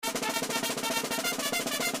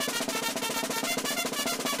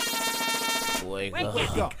Wake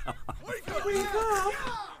Wake up. up. Wake up.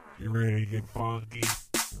 You ready to get funky?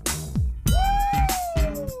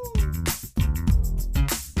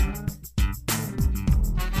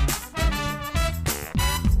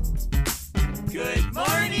 Good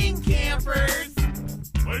morning, campers.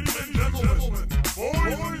 Ladies and gentlemen,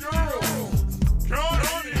 boys and girls,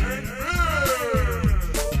 Connie and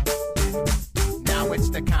Fish! Now it's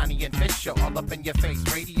the Connie and Fish show, all up in your face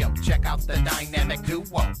radio. Check out the dynamic duo.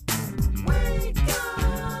 Wake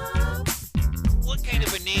up. What kind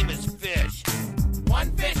of a name is Fish?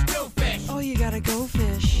 One fish, two fish. Oh, you gotta go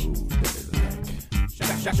fish.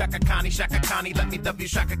 Shaka Connie, let me W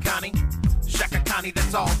Shaka Connie. Shaka Connie,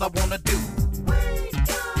 that's all I wanna do. Wake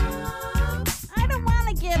up. I don't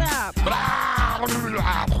wanna get up.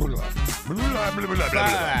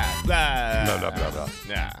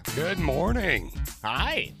 Yeah. Good morning.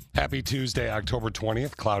 Hi. Happy Tuesday, October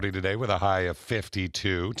 20th. Cloudy today with a high of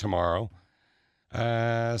 52 tomorrow.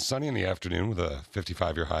 Sunny in the afternoon with a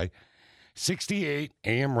 55-year high. 68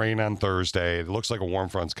 a.m. rain on Thursday. It looks like a warm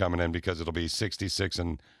front's coming in because it'll be 66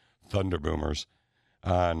 and thunder boomers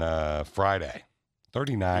on Friday.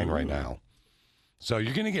 39 right now. So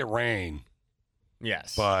you're going to get rain,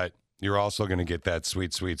 Yes. but you're also going to get that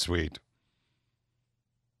sweet, sweet, sweet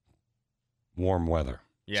warm weather.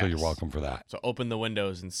 So you're Yes. welcome for that. So open the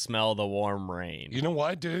windows and smell the warm rain. You know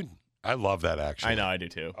what, dude? I love that, actually. I know, I do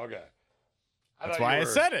too. Okay. That's why I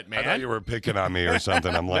said it, man. I thought you were picking on me or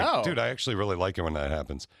something. I'm like, No. dude, I actually really like it when that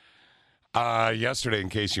happens. Yesterday, in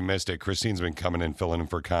case you missed it, Christine's been coming in, filling in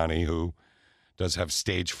for Connie, who does have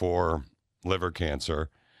stage 4 liver cancer.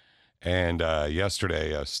 And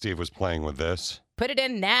yesterday, Steve was playing with this, Put it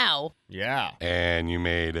in now. Yeah. and you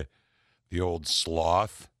made the old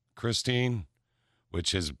sloth, Christine,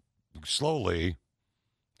 which has slowly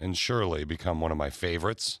and surely become one of my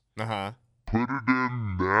favorites. Uh-huh. Put it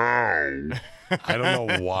in now. I don't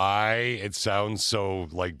know why it sounds so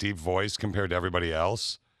like deep voice compared to everybody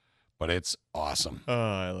else, but it's awesome. Oh,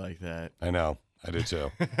 I like that. I know. I do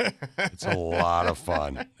too. It's a lot of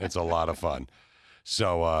fun. It's a lot of fun.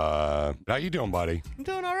 So, how you doing, buddy? I'm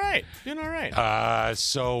doing all right. Doing all right.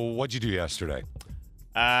 So what'd you do yesterday?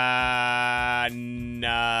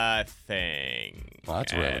 Nothing. Well,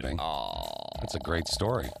 that's at riveting. all. That's a great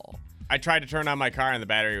story. I tried to turn on my car and the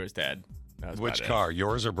battery was dead. That was Which about car,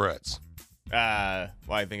 yours or Britt's? Well,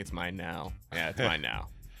 I think it's mine now. Yeah, it's mine now.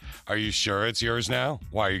 Are you sure it's yours now?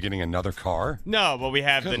 Why, are you getting another car? No, but we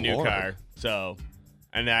have the Good new Lord. car. So,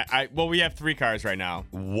 and we have 3 cars right now.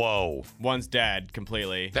 Whoa. One's dead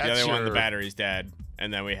completely. That's the other one, the your- battery's dead.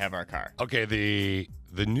 And then we have our car. Okay, the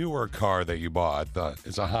newer car that you bought,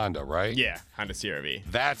 it's a Honda, right? Yeah, Honda CR-V.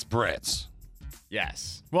 That's Britt's.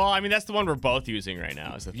 Yes. Well, I mean, that's the one we're both using right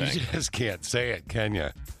now is the You thing. just can't say it, can you?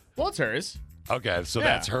 Well, it's hers. Okay, so Yeah.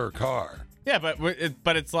 that's her car. Yeah,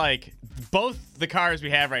 but it's like both the cars we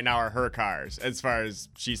have right now are her cars, as far as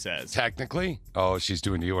she says. Technically? Oh, she's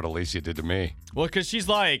doing to you what Alicia did to me. Well, because she's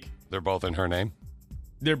like, They're both in her name?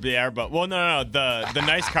 they're there, but, well, no. The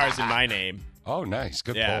nice car's in my name. Oh, nice.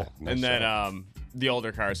 Good Yeah. pull. Nice And then shot. the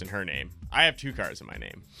older car's in her name. I have 2 cars in my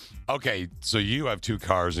name. Okay, so you have 2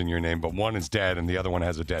 cars in your name, but one is dead and the other one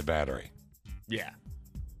has a dead battery. Yeah.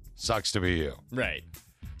 Sucks to be you. Right.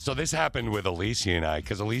 So this happened with Alicia and I,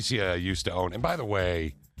 because Alicia used to own, and by the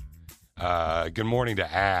way, good morning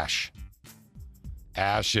to Ash.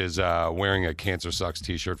 Ash is wearing a Cancer Sucks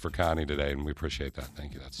t-shirt for Connie today, and we appreciate that.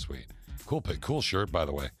 Thank you. That's sweet. Cool shirt, by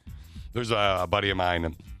the way. There's a buddy of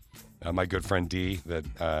mine, my good friend Dee, that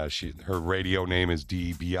her radio name is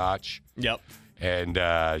Dee Biatch. Yep.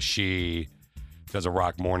 And she does a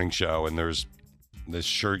rock morning show, and there's this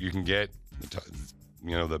shirt you can get,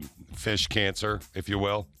 the fish cancer, if you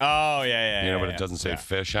will. Oh, yeah. But it doesn't say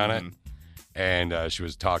fish on it. And she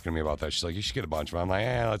was talking to me about that. She's like, you should get a bunch of them.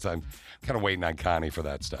 I'm like, I'm kind of waiting on Connie for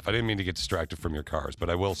that stuff. I didn't mean to get distracted from your cars, but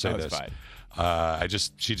I will say That's this. fine.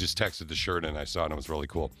 She just texted the shirt, and I saw it, and it was really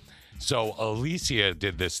cool. So Alicia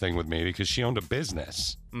did this thing with me because she owned a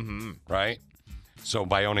business, right? So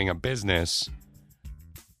by owning a business,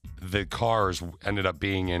 the cars ended up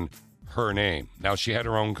being in her name. Now, she had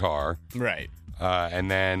her own car. Right. And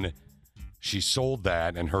then she sold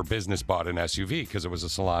that, and her business bought an SUV because it was a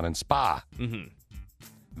salon and spa. Mm-hmm.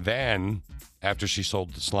 Then, after she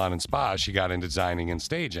sold the salon and spa, she got into designing and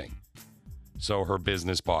staging. So her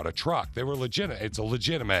business bought a truck. They were legitimate. It's a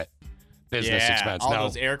legitimate business expense. All Now,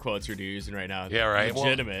 those air quotes you're using right now. yeah, right. Well,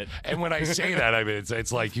 Legitimate. and when I say that, I mean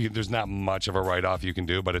it's like there's not much of a write-off you can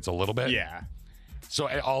do, but it's a little bit. Yeah. So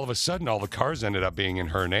all of a sudden, all the cars ended up being in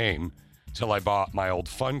her name till I bought my old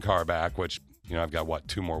fun car back, which, I've got,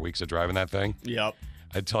 2 more weeks of driving that thing? Yep.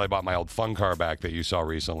 until I bought my old fun car back that you saw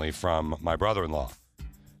recently from my brother-in-law.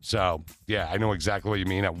 So, yeah, I know exactly what you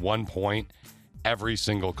mean. At one point, every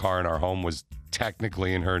single car in our home was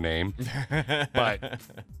technically in her name. But,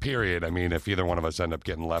 period. I mean, if either one of us end up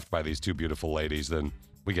getting left by these two beautiful ladies, then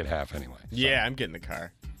we get half anyway. So. Yeah, I'm getting the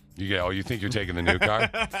car. You think you're taking the new car?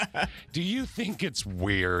 Do you think it's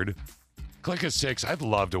weird? Click a 6. I'd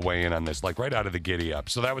love to weigh in on this, like right out of the giddy up.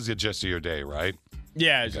 So that was the gist of your day, right?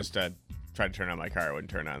 Yeah, I just tried to turn on my car. It wouldn't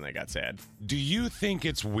turn on, and I got sad. Do you think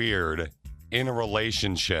it's weird in a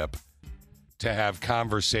relationship to have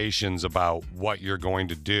conversations about what you're going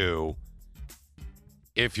to do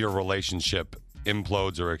if your relationship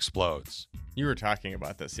implodes or explodes? You were talking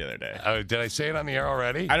about this the other day. Did I say it on the air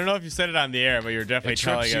already? I don't know if you said it on the air, but you're definitely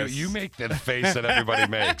telling us. You make the face that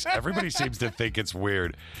everybody makes. Everybody seems to think it's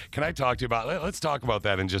weird. Can I talk to you about let's talk about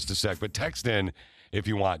that in just a sec, but text in if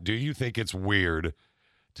you want. Do you think it's weird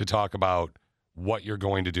to talk about what you're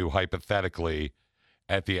going to do hypothetically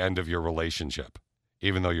at the end of your relationship,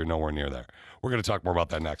 even though you're nowhere near there? We're going to talk more about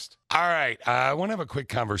that next. All right. I want to have a quick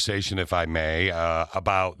conversation, if I may,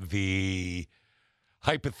 about the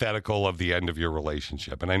hypothetical of the end of your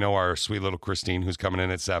relationship. And I know our sweet little Christine, who's coming in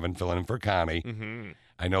at 7, filling in for Connie. Mm-hmm.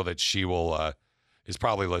 I know that she will is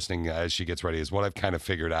probably listening as she gets ready, is what I've kind of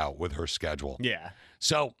figured out with her schedule. Yeah.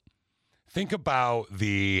 So think about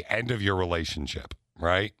the end of your relationship,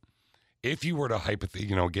 right? If you were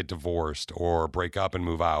to get divorced or break up and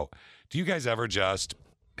move out, do you guys ever just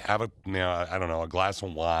have a glass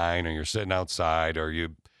of wine, or you're sitting outside, or you're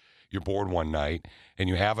bored one night and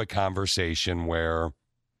you have a conversation where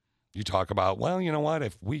you talk about, well, you know what,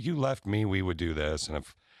 if you left me, we would do this. And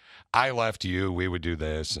if I left you, we would do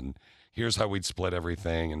this. And here's how we'd split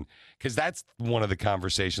everything. And because that's one of the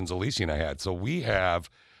conversations Alicia and I had. So we have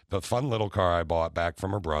the fun little car I bought back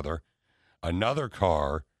from her brother, another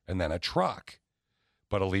car, and then a truck.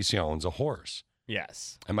 But Alicia owns a horse.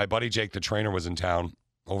 Yes. And my buddy Jake, the trainer, was in town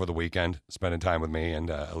over the weekend, spending time with me and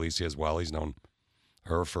Alicia as well. He's known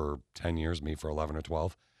her for 10 years, me for 11 or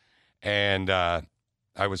 12. And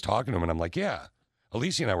I was talking to him, and I'm like, yeah.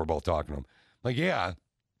 Alicia and I were both talking to him. Like, yeah,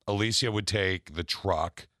 Alicia would take the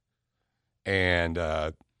truck, and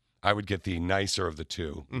I would get the nicer of the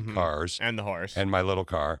two cars. And the horse. And my little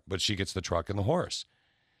car, but she gets the truck and the horse.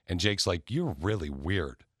 And Jake's like, you're really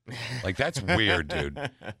weird. Like, that's weird, dude.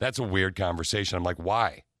 That's a weird conversation. I'm like,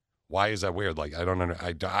 why? Why is that weird? Like,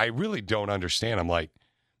 I really don't understand. I'm like,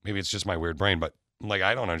 maybe it's just my weird brain, but like,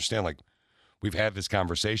 I don't understand. Like, we've had this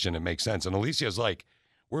conversation. It makes sense. And Alicia's like,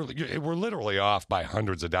 we're literally off by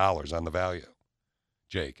hundreds of dollars on the value.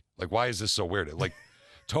 Jake, like, why is this so weird? It like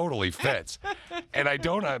totally fits. And I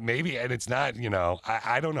don't maybe, and it's not,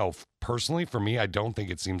 I don't know. Personally, for me, I don't think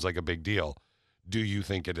it seems like a big deal. Do you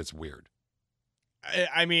think it's weird?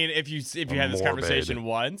 I mean, if you had this conversation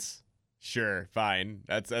once, sure, fine.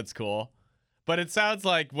 That's cool. But it sounds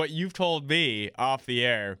like what you've told me off the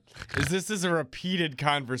air is this is a repeated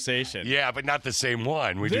conversation. Yeah, but not the same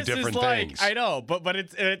one. We this do different is like, things. I know, but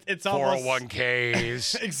it's almost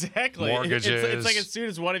 401ks. Exactly. Mortgages. It's like as soon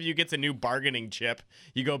as one of you gets a new barganing chip,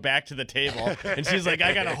 you go back to the table, and she's like,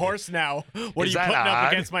 "I got a horse now. What Is are you that putting odd?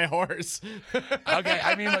 up against my horse?" Okay,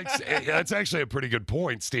 I mean, like, that's actually a pretty good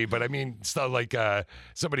point, Steve. But I mean, so like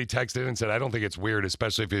somebody texted in and said, I don't think it's weird,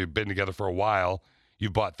 especially if you've been together for a while,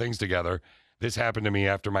 you've bought things together. This happened to me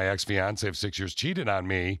after my ex-fiance of 6 years cheated on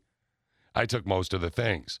me. I took most of the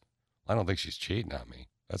things. I don't think she's cheating on me.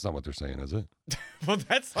 That's not what they're saying, is it? Well,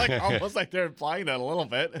 that's like almost like they're implying that a little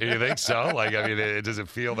bit. You think so? Like, I mean, does it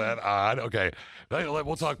feel that odd? Okay.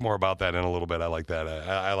 We'll talk more about that in a little bit. I like that.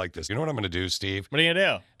 I like this. You know what I'm going to do, Steve? What are you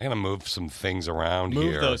gonna do? I'm going to move some things around here.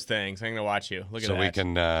 Move those things. I'm gonna watch you. Look at that. So we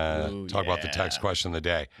can talk about the text question of the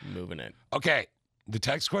day. Moving it. Okay. The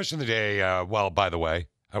text question of the day, well, by the way,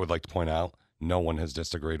 I would like to point out, no one has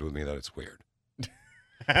disagreed with me that it's weird.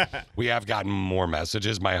 We have gotten more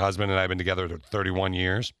messages. My husband and I have been together for 31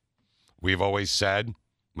 years. We've always said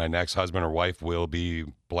my next husband or wife will be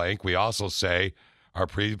blank. We also say our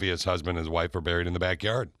previous husband and his wife are buried in the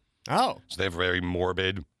backyard. Oh. So they have very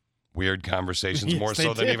morbid, weird conversations, Yes, more they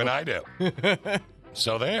so than do. even I do.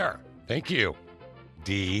 So there. Thank you.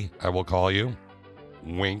 D, I will call you.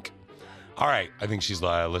 Wink. All right. I think she's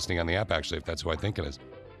listening on the app, actually, if that's who I think it is.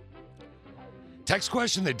 Text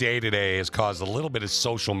question of the day today has caused a little bit of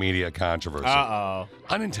social media controversy. Uh-oh.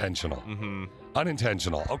 Unintentional. Mm-hmm.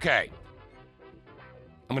 Unintentional. Okay.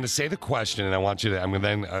 I'm going to say the question, and I want you to, I'm going to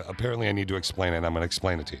then, apparently I need to explain it, and I'm going to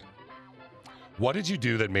explain it to you. What did you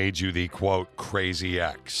do that made you the, quote, crazy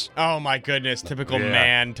ex? Oh, my goodness. Typical Yeah.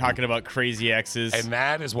 man talking about crazy exes. And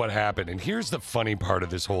that is what happened. And here's the funny part of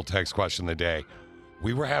this whole text question of the day.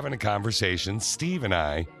 we were having a conversation. Steve and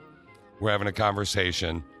I were having a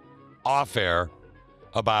conversation off air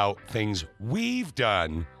about things we've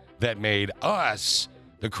done that made us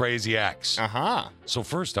the crazy ex. Uh-huh. So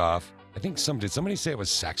first off, I think did somebody say it was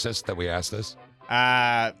sexist that we asked this?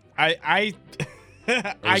 I I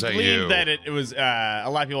that you? believe that it was a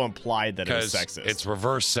lot of people implied that it was Because sexist. it's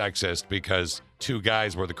reverse sexist because two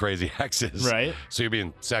guys were the crazy exes. Right. So you're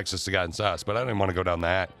being sexist against us. But I didn't want to go down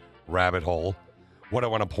that rabbit hole. What I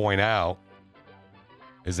want to point out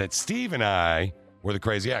is that Steve and I were the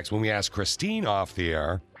crazy ex. When we asked Christine off the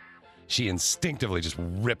air, she instinctively just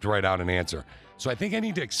ripped right out an answer. So I think I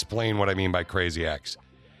need to explain what I mean by crazy ex.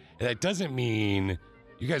 And that doesn't mean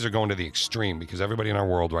you guys are going to the extreme, because everybody in our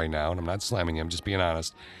world right now, and I'm not slamming you, I'm just being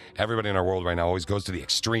honest, everybody in our world right now always goes to the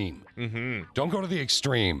extreme. Mm-hmm. Don't go to the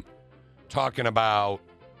extreme. Talking about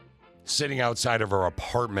sitting outside of her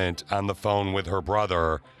apartment on the phone with her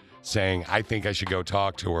brother saying, I think I should go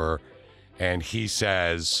talk to her. And he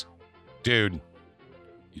says, dude,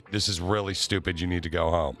 this is really stupid. You need to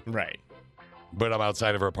go home. Right. But I'm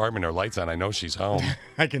outside of her apartment. Her light's on. I know she's home.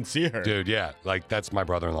 I can see her. Dude, yeah. Like, that's my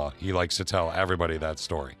brother-in-law. He likes to tell everybody that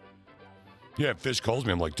story. Yeah, Fish calls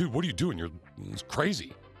me. I'm like, dude, what are you doing? It's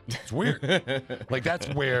crazy. It's weird. Like, that's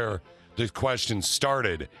where the question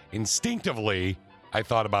started. Instinctively, I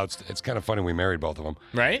thought about, it's kind of funny we married both of them.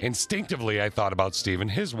 Right? Instinctively, I thought about Steve and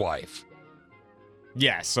his wife.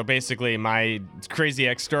 Yes. So basically, my crazy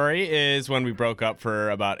ex story is when we broke up for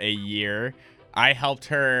about a year. I helped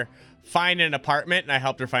her find an apartment, and I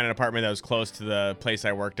helped her find an apartment that was close to the place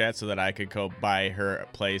I worked at so that I could go by her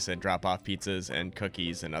place and drop off pizzas and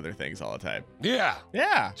cookies and other things all the time. Yeah.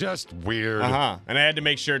 Yeah. Just weird. Uh-huh. And I had to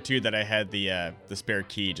make sure, too, that I had the spare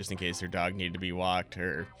key just in case her dog needed to be walked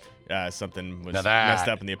or something was Now that messed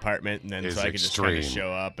up in the apartment. And then is so I could just kind of extreme.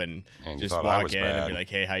 show up and And you just thought I walk was in bad. and be like,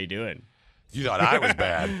 hey, how you doing? You thought I was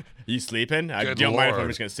bad. You sleeping? Good don't mind if I'm Lord.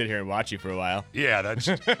 just going to sit here and watch you for a while. Yeah, that's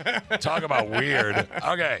talk about weird.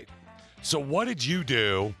 Okay. So what did you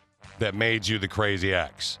do that made you the crazy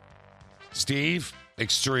ex? Steve,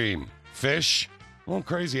 extreme. Fish, well,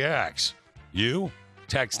 crazy ex. You,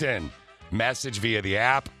 text in. Message via the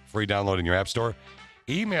app, free download in your app store.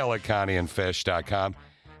 Email at connieandfish.com.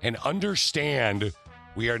 And understand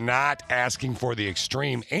we are not asking for the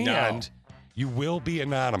extreme, and you will be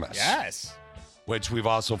anonymous. Yes. Which we've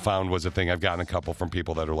also found was a thing. I've gotten a couple from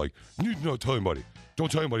people that are like, no, tell anybody.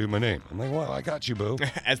 Don't tell anybody my name. I'm like, well, I got you, boo.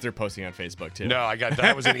 As they're posting on Facebook, too. No, I got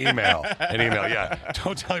that was an email. Yeah.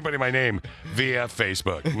 Don't tell anybody my name via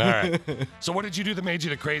Facebook. All right. So what did you do that made you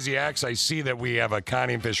the crazy ex? I see that we have a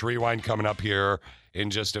Connie and Fish Rewind coming up here in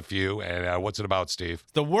just a few. And what's it about, Steve?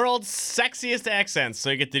 The world's sexiest accents, so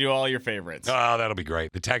you get to do all your favorites. Oh, that'll be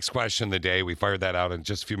great. The text question of the day, we fired that out in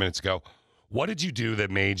just a few minutes ago. What did you do that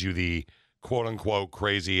made you the quote-unquote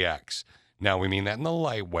crazy ex? Now, we mean that in the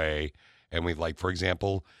light way. And we, like, for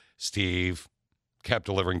example, Steve kept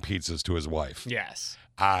delivering pizzas to his wife. Yes.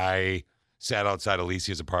 I sat outside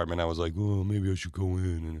Alicia's apartment. I was like, oh, maybe I should go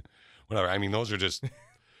in and whatever. I mean, those are just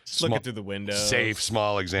Looking through the window. safe,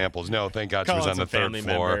 small examples. No, thank God she was Calling on the some third family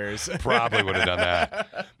floor. members. Probably would have done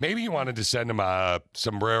that. Maybe you wanted to send him a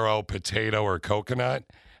sombrero, potato, or coconut.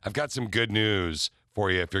 I've got some good news for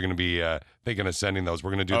you if you're going to be thinking of sending those.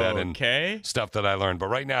 We're going to do that in stuff that I learned. But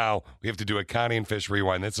right now, we have to do a Connie and Fish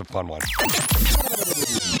Rewind. That's a fun one.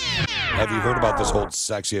 Have you heard about this whole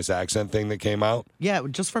sexiest accent thing that came out? Yeah,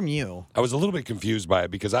 just from you. I was a little bit confused by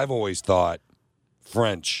it because I've always thought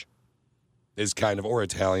French is kind of, or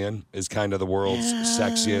Italian, is kind of the world's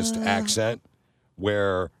sexiest accent,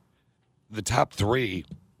 where the top three,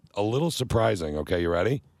 a little surprising. Okay, you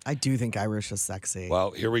ready? I do think Irish is sexy.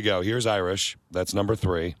 Well, here we go. Here's Irish. That's number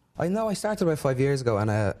 3. I know. I started about 5 years ago, and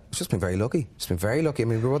it's just been very lucky. Just been very lucky. I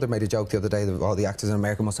mean, my brother made a joke the other day that all the actors in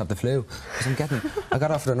America must have the flu. Because I got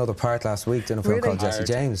offered another part last week doing a film called Jesse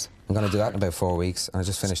James. I'm going to do that in about 4 weeks, and I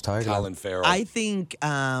just finished Tiger. Colin Farrell. I think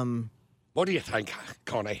What do you think,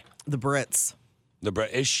 Connie? the Brits. The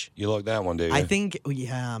British? You like that one, do you? I think,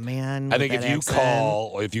 yeah, man. I think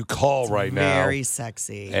if you call right now very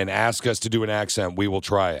sexy. and ask us to do an accent, we will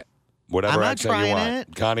try it. Whatever I'm not accent you trying want.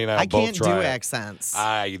 it. Connie and I I both can't try do it. accents.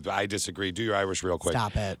 I disagree. Do your Irish real quick.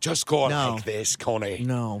 Stop it. Just go No. like this, Connie.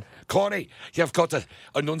 No. Connie, you've got to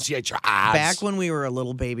enunciate your ads. Back when we were a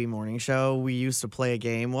little baby morning show, we used to play a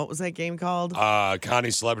game. What was that game called?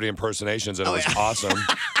 Connie's Celebrity Impersonations, and it was awesome.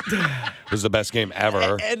 It was the best game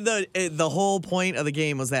ever. And the whole point of the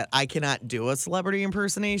game was that I cannot do a celebrity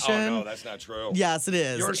impersonation. Oh, no, that's not true. Yes, it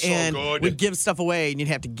is. You're so and good. we'd give stuff away, and you'd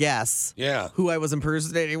have to guess Yeah. who I was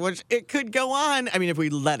impersonating, which it could go on. I mean, if we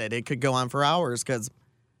let it, it could go on for hours because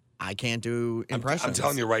I can't do impressions. I'm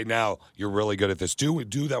telling you right now, you're really good at this. Do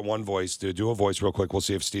that one voice. Do a voice real quick. We'll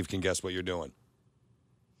see if Steve can guess what you're doing.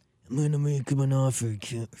 I'm gonna make him an offer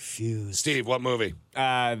confused. Steve, what movie?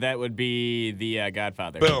 That would be the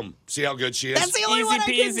Godfather. Boom. See how good she is? That's the only Easy one I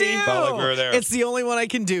can peasy. do. Felt like we were there. It's the only one I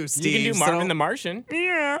can do, Steve. You can do Marvin so- the Martian.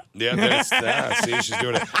 Yeah. Yeah, see, she's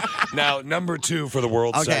doing it. Now, number 2 for the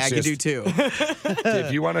world's Okay, sexiest. I can do 2.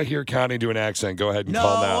 If you want to hear Connie do an accent, go ahead and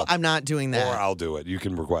call No, now. I'm not doing that. Or I'll do it. You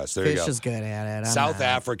can request. There Fish you go. is good at it. I'm South not.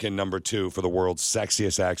 African number 2 for the world's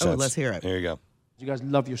sexiest accents. let's hear it. There you go. You guys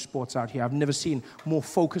love your sports out here. I've never seen more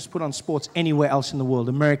focus put on sports anywhere else in the world.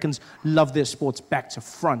 Americans love their sports back to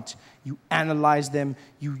front. You analyze them,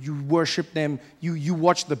 you worship them, you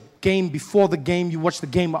watch the game before the game, you watch the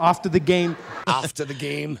game after the game. After the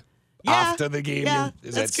game? Yeah, After the game? yeah,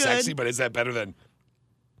 Is that that's good. sexy? But is that better than,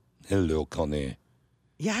 hello, Connie?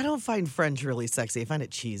 Yeah, I don't find French really sexy. I find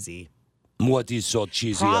it cheesy. What is so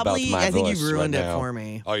cheesy Probably, about my I think voice you ruined right it now? for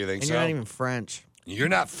me. Oh, you think and so? You're not even French. You're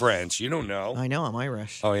not French. You don't know. I know, I'm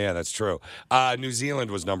Irish. Oh, yeah, that's true. New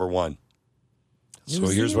Zealand was number 1. So New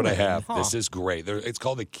here's what I Zealand, have. This is great. It's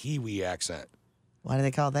called the Kiwi accent. Why do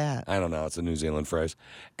they call it that? I don't know. It's a New Zealand phrase.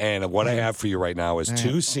 And what I have for you right now is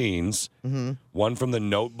 2 scenes, one from The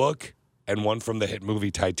Notebook and one from the hit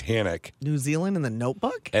movie Titanic. New Zealand in the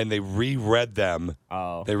Notebook? And they reread them.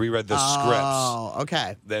 Oh. They reread the scripts. Oh,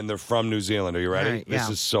 okay. Then they're from New Zealand. Are you ready? All right, This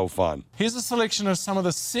yeah. is so fun. Here's a selection of some of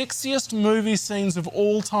the sexiest movie scenes of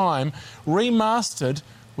all time, remastered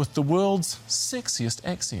with the world's sexiest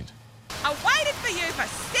accent. I waited for you for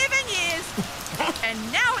 7 years, and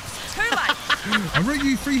now it's too late. I wrote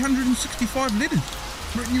you 365 letters.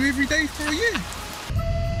 Written you every day for a year.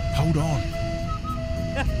 Hold on.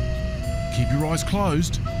 Keep your eyes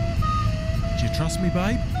closed. Do you trust me,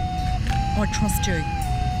 babe? I trust you.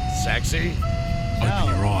 Sexy?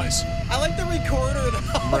 Open your eyes. I like the recorder,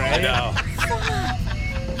 though. I know.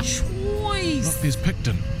 Choice. Look, there's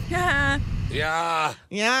Picton. Yeah. Yeah.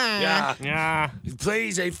 Yeah. Yeah.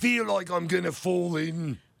 Please, I feel like I'm going to fall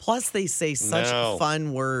in. Plus, they say such No.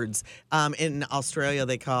 fun words. In Australia,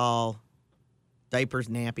 they call diapers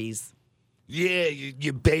nappies. Yeah,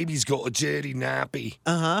 your baby's got a dirty nappy.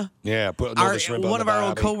 Uh-huh. Yeah, put another shrimp on One the of our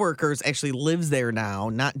old barbie. coworkers actually lives there now,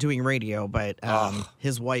 not doing radio, but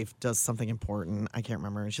his wife does something important. I can't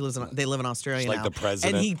remember. They live in Australia She's like now. the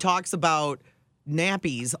president. And he talks about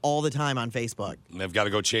nappies all the time on Facebook. I've got to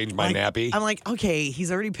go change my nappy. I'm like, okay,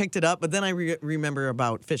 he's already picked it up, but then I remember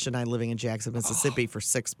about Fish and I living in Jackson, Mississippi for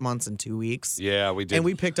 6 months and 2 weeks. Yeah, we did. And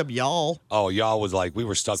we picked up y'all. Oh, y'all was like, we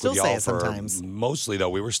were stuck Still with say y'all it for sometimes. mostly though.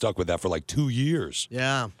 We were stuck with that for like 2 years.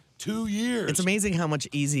 Yeah. 2 years. It's amazing how much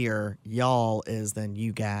easier y'all is than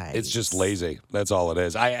you guys. It's just lazy. That's all it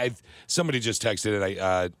is. Somebody just texted it.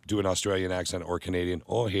 I do an Australian accent or Canadian.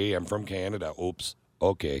 Oh, hey, I'm from Canada. Oops.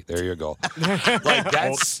 Okay, there you go. Like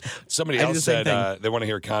that's somebody I do else the same said thing. they want to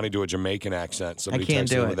hear Connie do a Jamaican accent. I Somebody can't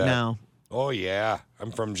texted do me it, with that. no. Oh yeah, I'm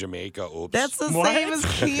from Jamaica. Oops. That's the same as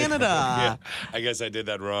Canada. Yeah, I guess I did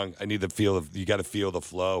that wrong. I need to feel. You got to feel the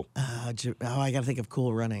flow. I got to think of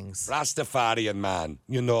Cool Runnings. Rastafarian man,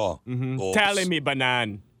 you know. Oops. Tally me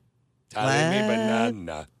banan. Tally me What?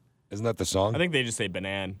 banana. Isn't that the song? I think they just say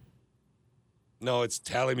banan. No, it's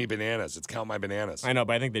Tally Me Bananas. It's Count My Bananas. I know,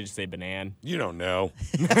 but I think they just say banan. You don't know.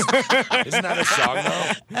 Isn't that a song,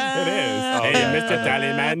 though? It is. Oh, Hey, yeah. Mr.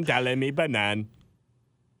 Tallyman, tally me banan.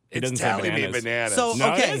 He It's doesn't say Tally Me bananas. Bananas. So,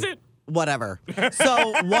 No, okay. is it? Whatever.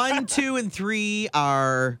 So 1, 2, and 3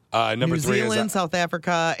 are Number New 3 is, Zealand, South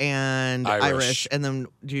Africa, and Irish. And then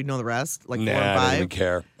do you know the rest? Like 4 Nah, and I don't 5? even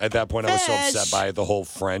care. At that point, I was so Fish. upset by the whole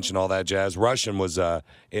French and all that jazz. Russian was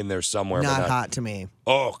in there somewhere. Not but hot to me.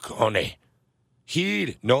 Oh, Connie.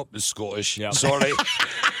 Heed. Nope, it's Scottish. Yep. Sorry.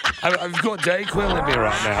 I've got Dayquil in me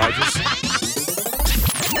right now.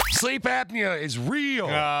 Sleep apnea is real.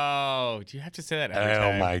 Oh, do you have to say that every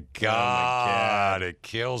Oh time? my God. It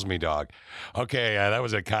kills me, dog. Okay, that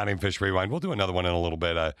was a Connie and Fish rewind. We'll do another one in a little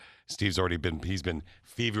bit. Steve's already been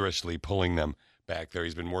feverishly pulling them back there.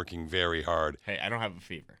 He's been working very hard. Hey, I don't have a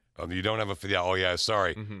fever. Oh, you don't have a fever? Oh, yeah,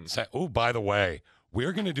 sorry. Oh, by the way,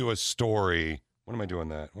 we're going to do a story. When am I doing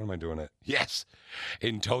that? When am I doing it? Yes.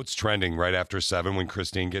 In Totes Trending right after 7 when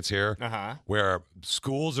Christine gets here, where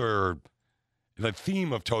schools are... The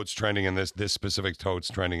theme of Totes Trending and this specific Totes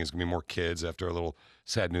Trending is going to be more kids after a little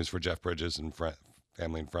sad news for Jeff Bridges and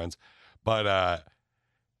family and friends. But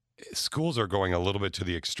schools are going a little bit to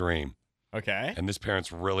the extreme. Okay. And this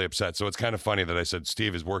parent's really upset. So it's kind of funny that I said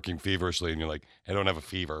Steve is working feverishly and you're like, I don't have a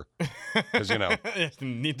fever. Because, you know,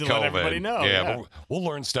 need to COVID. let everybody know. Yeah, but we'll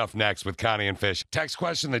learn stuff next with Connie and Fish. Text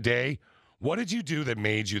question of the day. What did you do that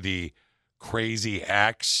made you the crazy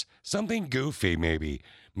ex? Something goofy, maybe.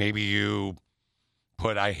 Maybe you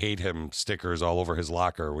put "I hate him" stickers all over his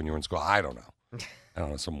locker when you were in school. I don't know.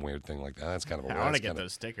 Some weird thing like that. That's kind of a I want to get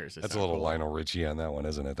those stickers. That's a little cool. Lionel Richie on that one,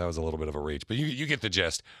 isn't it? That was a little bit of a reach. But you get the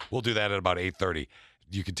gist. We'll do that at about 8:30.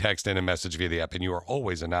 You can text in a message via the app, and you are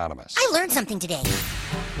always anonymous. I learned something today.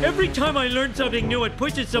 Every time I learn something new, it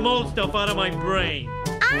pushes some old stuff out of my brain.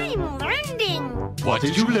 I'm learning. What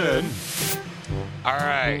did you learn? All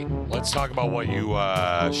right, let's talk about what you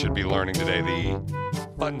should be learning today. The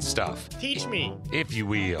fun stuff. Teach me. If you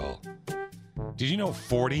will. Did you know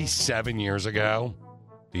 47 years ago,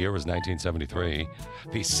 the year was 1973,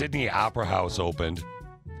 the Sydney Opera House opened,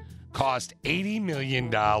 cost $80 million,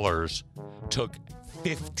 took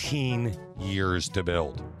 15 years to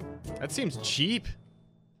build. That seems cheap.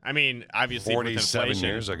 I mean, obviously, 47 with inflation,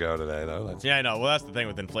 years ago today, though. Yeah, I know. Well, that's the thing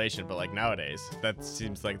with inflation, but like nowadays, that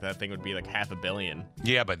seems like that thing would be like $500 million.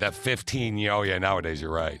 Yeah, but that 15, nowadays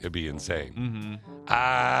you're right. It'd be insane.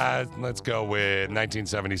 Mm-hmm. Let's go with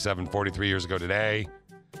 1977, 43 years ago today.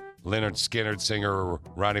 Lynyrd Skynyrd singer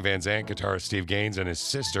Ronnie Van Zant, guitarist Steve Gaines, and his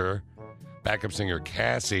sister, backup singer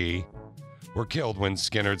Cassie, were killed when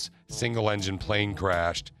Skynyrd's single-engine plane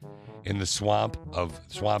crashed in the swamps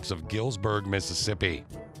of Gillsburg, Mississippi.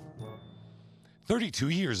 32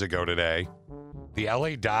 years ago today, the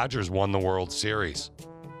LA Dodgers won the World Series,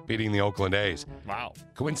 beating the Oakland A's. Wow.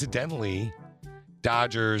 Coincidentally,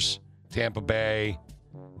 Dodgers, Tampa Bay,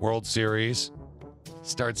 World Series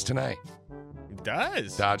starts tonight. It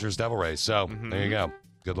does. Dodgers, Devil Rays. So there you go.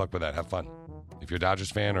 Good luck with that. Have fun. If you're a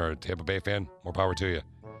Dodgers fan or a Tampa Bay fan, more power to you.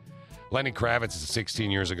 Lenny Kravitz,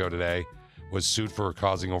 16 years ago today, was sued for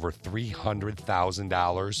causing over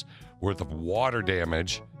 $300,000 worth of water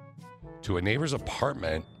damage to a neighbor's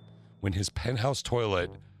apartment when his penthouse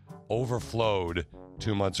toilet overflowed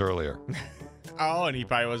 2 months earlier. Oh, and he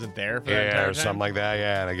probably wasn't there for that entire Yeah, or time? something like that.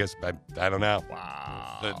 Yeah, and I guess, I don't know.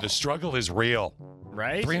 Wow. The struggle is real.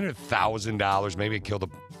 Right? $300,000. Maybe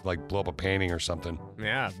it blew up a painting or something.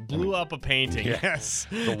 Yeah, blew up a painting. Yeah. Yes.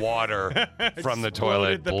 The water from the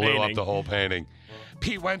toilet blew up the whole painting.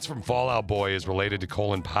 Pete Wentz from Fall Out Boy is related to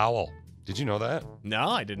Colin Powell. Did you know that? No,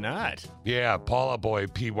 I did not. Yeah, Fall Out Boy,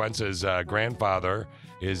 Pete Wentz's grandfather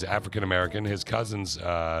is African American. His cousins,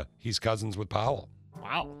 he's cousins with Powell.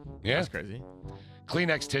 Wow. Yeah. That's crazy.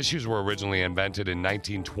 Kleenex tissues were originally invented in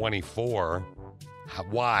 1924.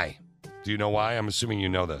 Why? Do you know why? I'm assuming you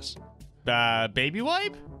know this. Baby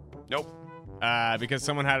wipe? Nope. Because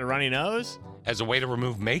someone had a runny nose? As a way to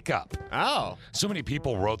remove makeup. Oh. So many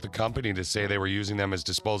people wrote the company to say they were using them as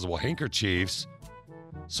disposable handkerchiefs.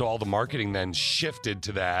 So all the marketing then shifted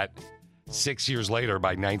to that 6 years later by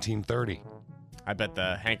 1930. I bet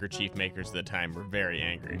the handkerchief makers at the time were very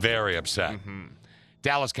angry. Very upset. Mm-hmm.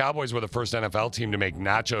 Dallas Cowboys were the first NFL team to make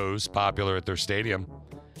nachos popular at their stadium.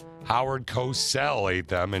 Howard Cosell ate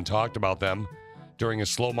them and talked about them during a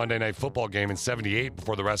slow Monday Night Football game in '78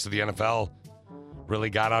 before the rest of the NFL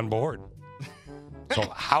really got on board. So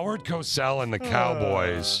Howard Cosell and the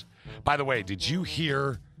Cowboys. By the way, did you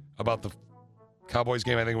hear about the Cowboys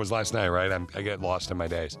game? I think it was last night, right? I get lost in my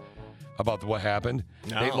days. About what happened?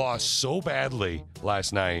 No. They lost so badly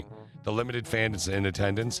last night, the limited fans in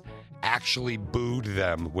attendance actually booed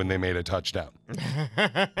them when they made a touchdown.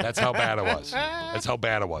 That's how bad it was. That's how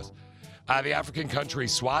bad it was. The African country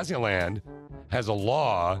Swaziland has a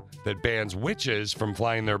law that bans witches from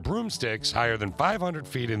flying their broomsticks higher than 500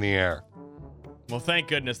 feet in the air. Well, thank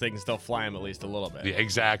goodness they can still fly them at least a little bit. Yeah,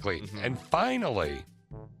 exactly. Mm-hmm. And finally,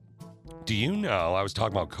 do you know, I was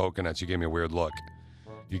talking about coconuts. You gave me a weird look.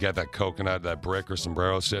 You got that coconut, that brick or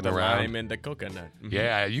sombrero sitting The around. lime and the coconut. Mhm.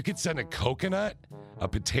 Yeah, you could send a coconut, a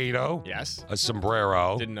potato, Yes. a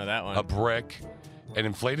sombrero, Didn't know that one. a brick, an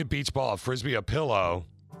inflated beach ball, a frisbee, a pillow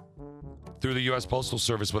through the U.S. Postal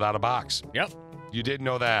Service without a box. Yep. You didn't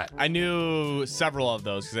know that. I knew several of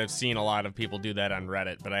those because I've seen a lot of people do that on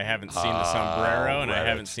Reddit, but I haven't seen the sombrero and I Reddit.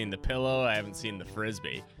 haven't seen the pillow. I haven't seen the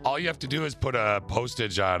frisbee. All you have to do is put a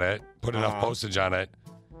postage on it, put enough postage on it,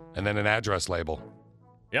 and then an address label.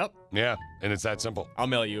 Yep. Yeah, and it's that simple. I'll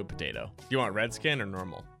mail you a potato. Do you want red skin or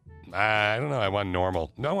normal? I don't know. I want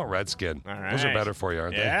normal. No, I want red skin. All Those are right. better for you,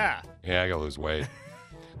 aren't Yeah. they? Yeah, I gotta lose weight.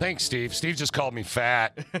 Thanks, Steve. Steve just called me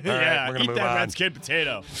fat. All right, Yeah, we're gonna eat move that on. red skin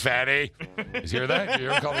potato. Fatty. Did you hear that? Did you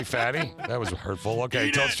ever call me fatty? That was hurtful. Okay,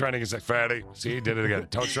 Toad's trending is like fatty. See, he did it again.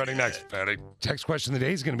 Toad's trending next. Fatty. Text question of the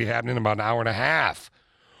day is going to be happening in about an hour and a half.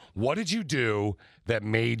 What did you do that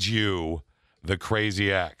made you the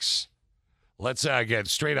crazy ex? Let's get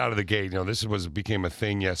straight out of the gate. You know, this became a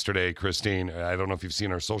thing yesterday, Christine. I don't know if you've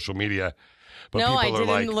seen our social media, but No, people I are didn't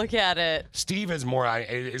like, look at it. Steve is more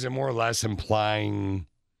or less implying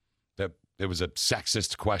it was a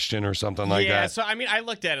sexist question or something like Yeah, that. so I mean, I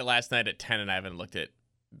looked at it last night at 10, and I haven't looked at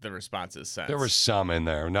the responses since. There was some in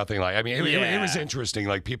there. Nothing like, I mean, it was interesting.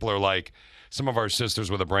 Like, people are like, some of our sisters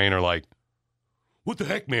with a brain are like, what the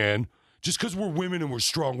heck, man? Just because we're women and we're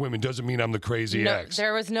strong women doesn't mean I'm the crazy ex.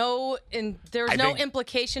 There was no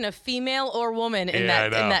implication of female or woman in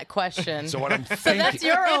that question. So what I'm So thinking, that's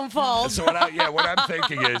your own fault. So what I'm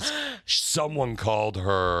thinking is someone called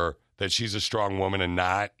her that she's a strong woman and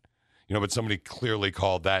not, but somebody clearly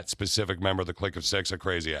called that specific member of the Clique of Six a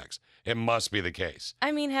crazy ex. It must be the case.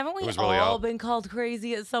 I mean, haven't we It was really all out. been called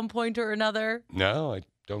crazy at some point or another? No, I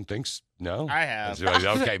don't think so. No, I have.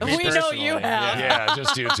 Okay, me We know you personally. have. Yeah,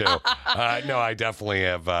 just you two. No, I definitely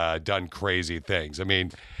have done crazy things. I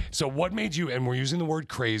mean, so what made you? And we're using the word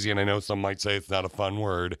crazy, and I know some might say it's not a fun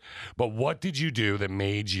word, but what did you do that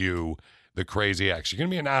made you the crazy ex? You're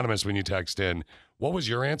gonna be anonymous when you text in. What was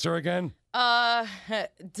your answer again?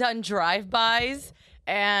 Done drive-bys,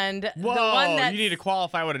 and Whoa, the one that you need to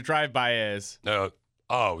qualify what a drive-by is.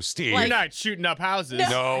 Steve. You're not shooting up houses.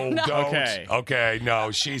 No, don't. Okay.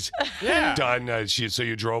 No, she's Yeah. done. So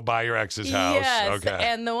you drove by your ex's house. Yes, Okay.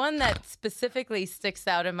 and the one that specifically sticks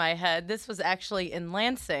out in my head, this was actually in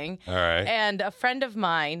Lansing. All right. And a friend of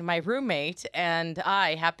mine, my roommate, and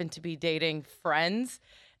I happened to be dating friends,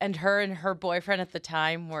 and her boyfriend at the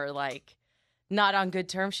time were like not on good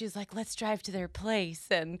terms. She's like, let's drive to their place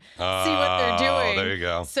and see what they're doing. There you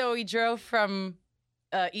go. So we drove from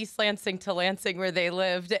East Lansing to Lansing where they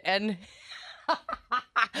lived, and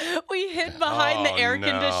we hid behind the air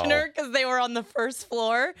conditioner because they were on the first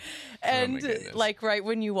floor. And like right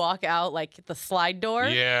when you walk out, like the slide door,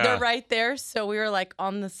 they're right there. So we were like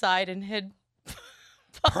on the side and hid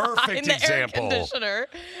Perfect behind the example. air conditioner.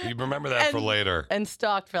 You remember that for later. And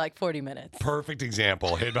stalked for like 40 minutes. Perfect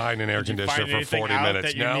example. Hid behind an air conditioner for anything 40 out minutes.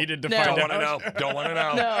 that you No, needed to don't find want to out? know. Don't want to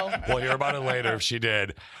know. No. We'll hear about it later if she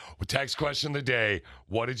did. Text question of the day.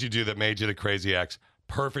 What did you do that made you the crazy ex?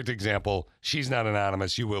 Perfect example. She's not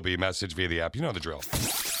anonymous. You will be. Message via the app. You know the drill.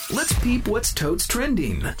 Let's peep what's totes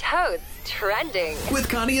trending Toads trending. with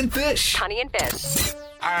Connie and Fish. Connie and Fish.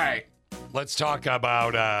 All right. Let's talk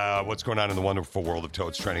about what's going on in the wonderful world of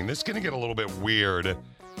Toads trending. This is going to get a little bit weird.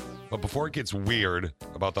 But before it gets weird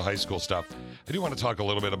about the high school stuff, I do want to talk a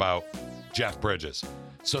little bit about Jeff Bridges.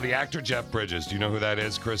 So the actor Jeff Bridges, do you know who that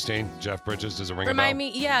is, Christine? Jeff Bridges, does it ring a bell? Remind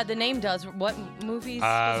me, yeah, the name does. What movies?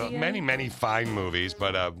 was he in? Many fine movies,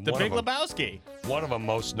 but The one Big of them, Lebowski. one of them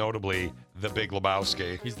most notably, The Big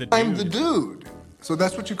Lebowski. He's the dude. I'm the dude. So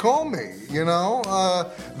that's what you call me,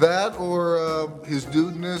 that or his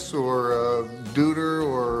dudeness or duder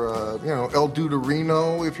or, El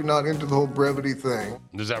Duderino if you're not into the whole brevity thing.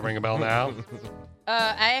 Does that ring a bell now?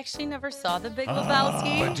 I actually never saw The Big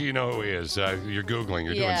Lebowski. But do you know who he is? You're Googling.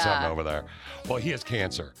 You're doing Yeah. something over there. Well, he has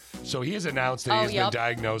cancer. So he has announced that he's been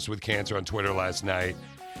diagnosed with cancer on Twitter last night.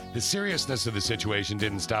 The seriousness of the situation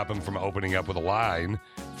didn't stop him from opening up with a line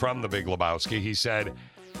from The Big Lebowski. He said,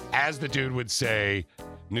 as the dude would say,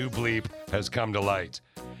 new bleep has come to light.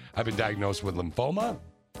 I've been diagnosed with lymphoma.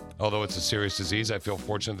 Although it's a serious disease, I feel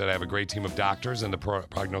fortunate that I have a great team of doctors and the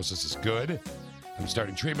prognosis is good. I'm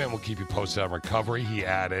starting treatment. We'll keep you posted on recovery, he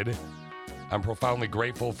added. I'm profoundly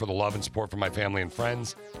grateful for the love and support from my family and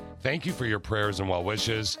friends. Thank you for your prayers and well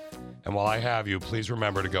wishes. And while I have you, please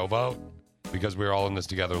remember to go vote because we're all in this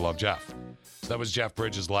together. Love, Jeff. So that was Jeff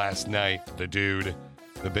Bridges last night. The dude,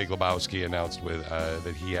 The Big Lebowski, announced with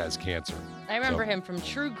that he has cancer. I remember him from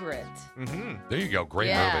True Grit. Mm-hmm. There you go. Great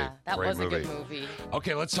yeah, movie. that Great was movie. a good movie.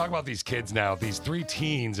 Okay, let's talk about these kids now. These 3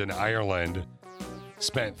 teens in Ireland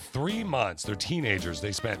spent 3 months, they're teenagers,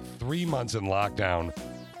 they spent 3 months in lockdown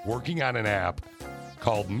working on an app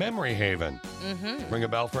called Memory Haven. Mm-hmm. Ring a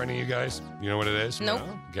bell for any of you guys? You know what it is? Nope.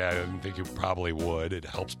 Okay, I didn't think you probably would. It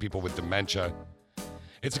helps people with dementia.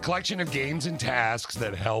 It's a collection of games and tasks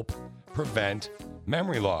that help prevent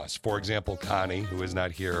memory loss. For example, Connie, who is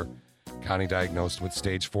not here, Connie diagnosed with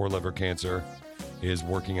stage 4 liver cancer, is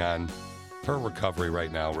working on her recovery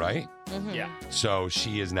right now, right? Mm-hmm. Yeah. So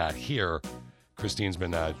she is not here. Christine's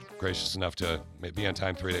been gracious enough to be on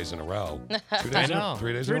time 3 days in a row. 2 days I know.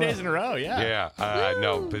 3 days 3 in a row. days in a row, yeah. Yeah,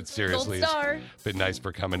 no, but seriously, Gold star. it's been nice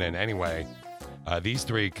for coming in. Anyway, these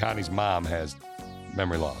 3, Connie's mom has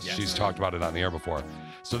memory loss. Yes. She's talked about it on the air before.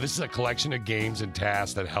 So this is a collection of games and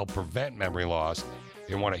tasks that help prevent memory loss.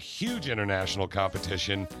 They won a huge international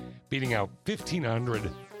competition, beating out 1,500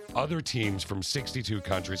 other teams from 62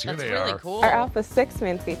 countries. Here That's they really are. cool. Our Alpha 6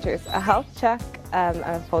 main features a health check,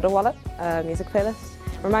 a photo wallet, a music playlist,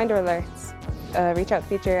 reminder alerts, reach out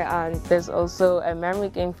feature, and there's also a memory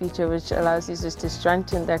game feature which allows users to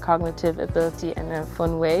strengthen their cognitive ability in a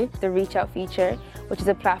fun way. The reach out feature, which is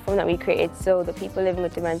a platform that we created so the people living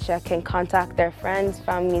with dementia can contact their friends,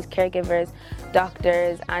 families, caregivers,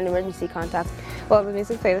 doctors, and emergency contacts. Well, the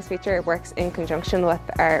music playlist feature works in conjunction with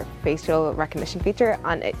our facial recognition feature,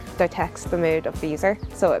 and it detects the mood of the user,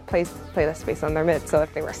 so it plays playlists based on their mood. So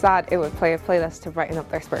if they were sad, it would play a playlist to brighten up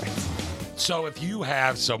their spirits. So if you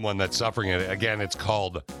have someone that's suffering it, again, it's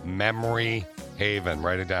called Memory Haven.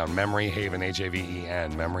 Write it down. Memory Haven,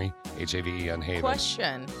 H-A-V-E-N. Memory, H-A-V-E-N, Haven.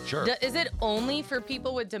 Question. Sure. Is it only for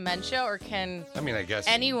people with dementia, or can I guess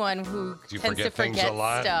anyone who do you tends to forget things a forget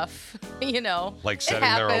lot? stuff, you know, like it setting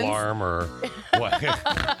their happens. alarm or what?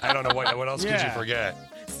 I don't know. What else could you Yeah. forget?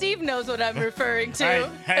 Steve knows what I'm referring to.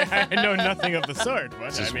 I know nothing of the sort. But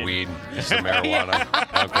It's just I mean, weed. It's the marijuana.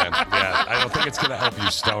 Okay. Yeah. I don't think it's going to help you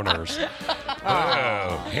stoners.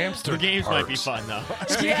 Oh, hamster the games might be parks. fun, though.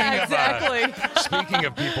 Speaking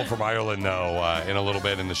of people from Ireland, though, in a little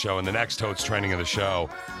bit in the show, in the next Totes Trending of the show,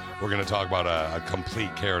 we're going to talk about a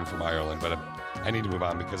complete Karen from Ireland. But I need to move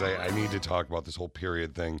on because I need to talk about this whole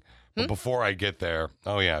period thing. But before I get there,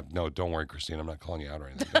 don't worry, Christine, I'm not calling you out or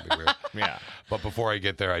anything. That'd be weird. Yeah. But before I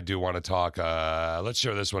get there, I do want to talk. Let's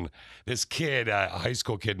share this one. This kid, a high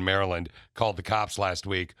school kid in Maryland, called the cops last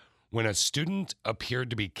week when a student appeared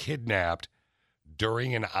to be kidnapped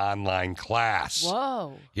during an online class.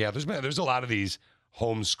 Whoa. Yeah, there's a lot of these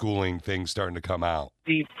homeschooling things starting to come out.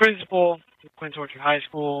 The principal of Quince Orchard High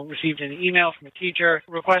School received an email from a teacher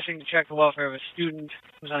requesting to check the welfare of a student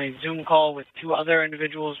who was on a Zoom call with two other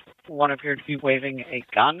individuals. One appeared to be waving a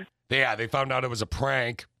gun. Yeah, they found out it was a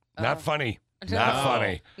prank. Not funny. Not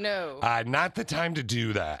funny. No. Not the time to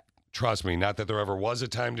do that. Trust me, not that there ever was a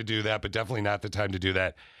time to do that, but definitely not the time to do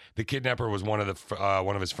that. The kidnapper was one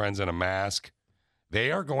of his friends in a mask.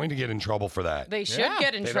 They are going to get in trouble for that. They should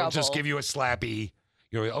get in They trouble. don't just give you a slappy.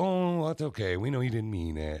 You're like, oh, that's okay. We know you didn't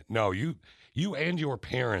mean it. No, you and your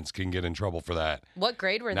parents can get in trouble for that. What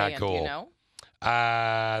grade were Not they in? cool. Do you know?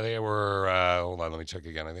 They were, hold on, let me check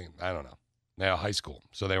again. I don't know. Now, high school.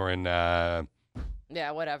 So they were in,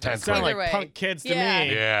 Yeah, whatever. 10th Sound Either like way. punk kids to yeah.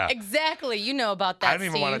 me. Yeah. Exactly. You know about that. I don't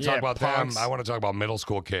even want to Steve. talk about punks. them. I want to talk about middle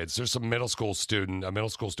school kids. There's a middle school student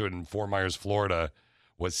in Fort Myers, Florida,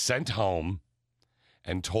 was sent home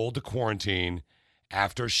and told to quarantine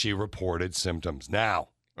after she reported symptoms. Now,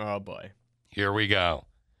 Oh, boy. here we go.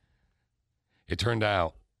 It turned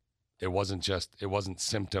out it wasn't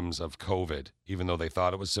symptoms of COVID, even though they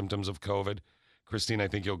thought it was symptoms of COVID. Christine, I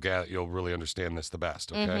think you'll really understand this the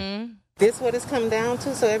best, okay? Mm-hmm. This what it's come down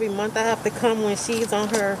to. So every month I have to come when she's on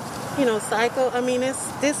her, cycle. I mean,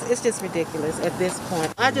 it's just ridiculous at this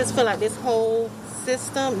point. I just feel like this whole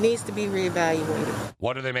system needs to be reevaluated.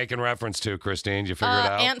 What are they making reference to, Christine? Did you figure it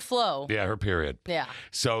out? Aunt Flo. Yeah, her period. Yeah.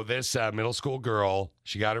 So this middle school girl,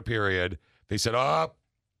 she got her period. They said,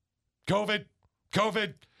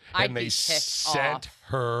 COVID. I'd And they be ticked sent off.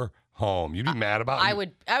 her home. You'd be mad about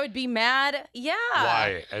it? I would be mad. Yeah.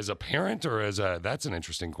 Why? As a parent or that's an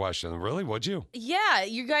interesting question. Really? Would you? Yeah,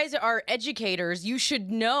 you guys are educators. You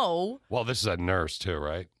should know. Well, this is a nurse too,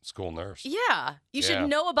 right? School nurse. Yeah. You Yeah. should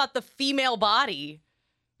know about the female body.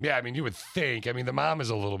 Yeah, I mean, you would think. I mean, the mom is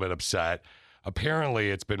a little bit upset. Apparently,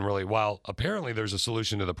 it's been really apparently there's a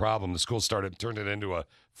solution to the problem. The school turned it into a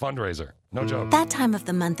fundraiser. No joke. That time of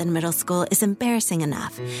the month in middle school is embarrassing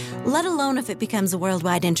enough, let alone if it becomes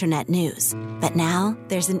worldwide internet news. But now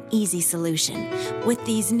there's an easy solution with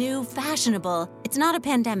these new fashionable, it's not a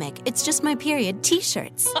pandemic, it's just my period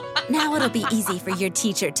t-shirts. Now it'll be easy for your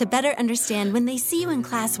teacher to better understand when they see you in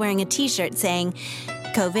class wearing a t-shirt saying,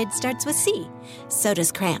 COVID starts with C, so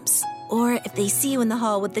does cramps. Or if they see you in the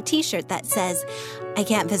hall with the t-shirt that says, I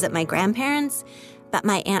can't visit my grandparents, but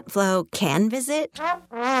my Aunt Flo can visit.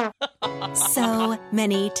 So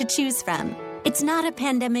many to choose from. It's not a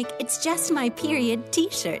pandemic, it's just my period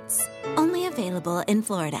t-shirts. Only available in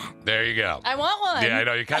Florida. There you go. I want one. Yeah, I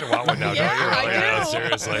know. You kind of want one now, Yeah, don't you? Really? I Yeah, do.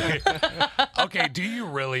 seriously.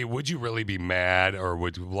 Okay, would you really be mad, or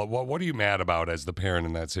what are you mad about as the parent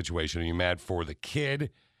in that situation? Are you mad for the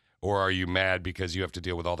kid, or are you mad because you have to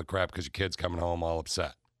deal with all the crap because your kid's coming home all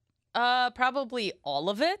upset? Probably all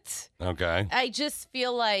of it. Okay. I just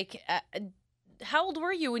feel like, how old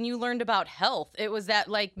were you when you learned about health? It was that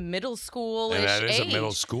like middle school-ish And that is a age.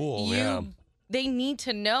 middle school, yeah. They need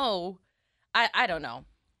to know. I don't know.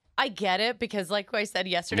 I get it because like I said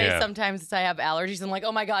yesterday, Yeah. sometimes I have allergies. I'm like,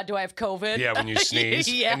 oh my God, do I have COVID? Yeah, when you sneeze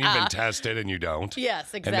Yeah. and you've been tested and you don't.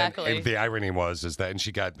 Yes, And then- exactly. and the irony is that, and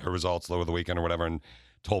she got her results over the weekend or whatever, and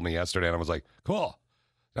told me yesterday, and I was like, cool.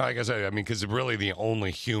 No, like I said, I mean, because really the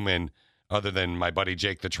only human other than my buddy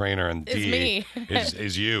Jake the trainer and It's D me.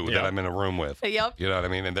 is you that I'm in a room with. Yep. You know what I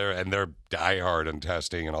mean? And they're diehard and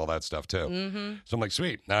testing and all that stuff too. Mm-hmm. So I'm like,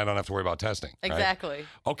 sweet. Now I don't have to worry about testing. right? Exactly.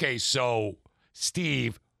 Okay, so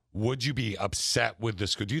Steve, would you be upset with the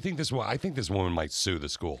school? Do you think I think this woman might sue the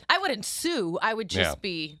school. I wouldn't sue. I would just Yeah.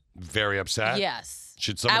 be. Very upset? Yes.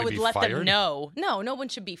 Should somebody I would be let fired? them know. No, no one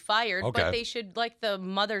should be fired, Okay. but they should, like the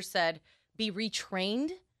mother said, be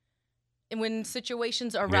retrained when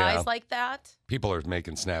situations arise Yeah. like that. People are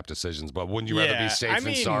making snap decisions, but wouldn't you rather Yeah, be safe I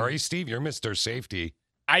than mean- sorry? Steve, you're Mr. Safety.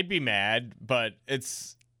 I'd be mad, but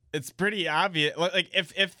it's pretty obvious. Like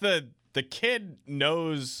if the kid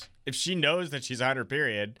knows, if she knows that she's on her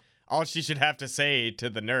period, all she should have to say to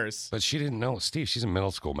the nurse. But she didn't know. Steve, she's in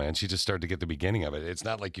middle school, man. She just started to get the beginning of it. It's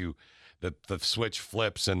not like the switch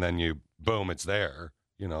flips and then boom, it's there.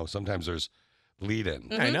 You know, sometimes there's lead in.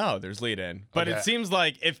 I know there's lead in, but Okay. it seems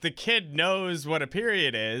like if the kid knows what a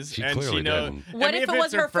period is, She and clearly she knows, didn't. What if it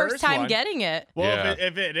was it's her first time one- getting it? Well, Yeah.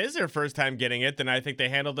 if it is her first time getting it, then I think they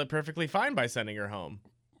handled it perfectly fine by sending her home.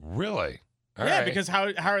 Really? All yeah, right. because how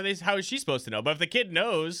is she supposed to know? But if the kid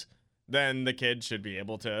knows, then the kid should be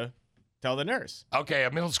able to tell the nurse. Okay,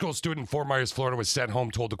 a middle school student in Fort Myers, Florida was sent home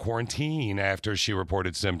told to quarantine after she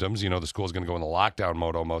reported symptoms. You know, the school's going to go into lockdown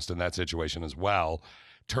mode almost in that situation as well.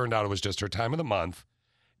 Turned out it was just her time of the month.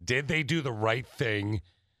 Did they do the right thing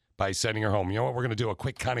by sending her home? You know what? We're going to do a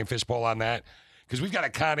quick Connie and Fish poll on that because we've got a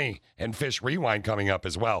Connie and Fish rewind coming up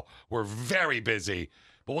as well. We're very busy,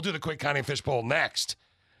 but we'll do the quick Connie and Fish poll next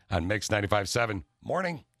on Mix 95.7.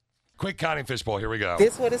 Morning. Quick Connie and Fish poll. Here we go.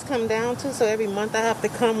 This what it's come down to. So every month I have to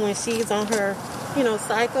come when she's on her,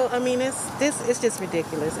 cycle. I mean, it's just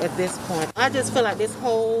ridiculous at this point. I just feel like this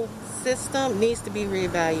whole system needs to be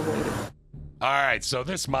reevaluated. All right, so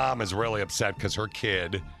this mom is really upset because her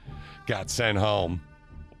kid got sent home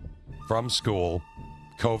from school,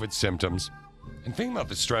 COVID symptoms. And think about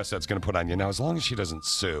the stress that's going to put on you. Now, as long as she doesn't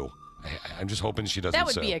sue, I'm just hoping she doesn't That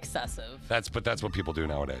would sue. be excessive. But that's what people do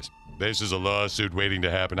nowadays. This is a lawsuit waiting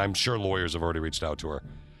to happen. I'm sure lawyers have already reached out to her.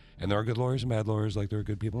 And there are good lawyers and bad lawyers, like there are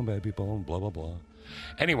good people and bad people, and blah, blah, blah.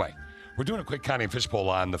 Anyway, we're doing a quick Connie and Fish poll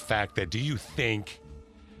on the fact that do you think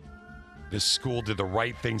this school did the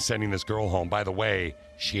right thing sending this girl home? By the way,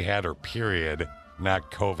 she had her period, not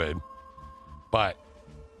COVID. But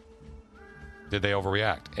did they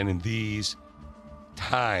overreact? And in these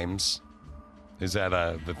times, is that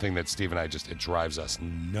the thing that Steve and I it drives us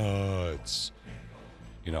nuts.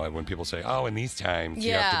 You know, when people say, oh, in these times,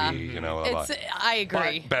 you have to be, I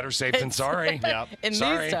agree. But better safe than sorry. Yep. In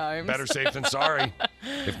sorry. these times. Better safe than sorry.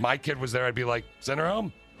 If my kid was there, I'd be like, send her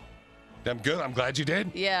home. I'm good. I'm glad you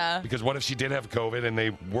did. Yeah. Because what if she did have COVID and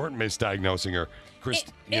they weren't misdiagnosing her?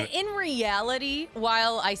 In reality,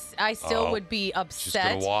 while I still would be She's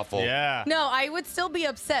upset. gonna waffle. Yeah. No, I would still be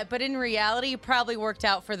upset, but in reality, it probably worked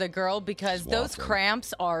out for the girl because those waffling.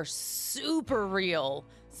 cramps are super real.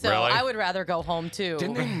 So Really? I would rather go home too.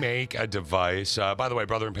 Didn't they make a device? By the way,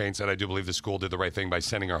 Brother in Pain said, I do believe the school did the right thing by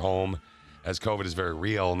sending her home as COVID is very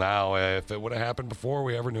real. Now, if it would have happened before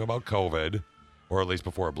we ever knew about COVID, or at least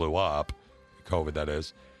before it blew up, COVID that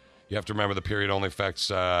is, you have to remember the period only affects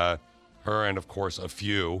her and, of course, a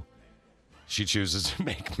few she chooses to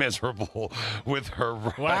make miserable with her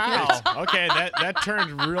right. Wow. Okay, that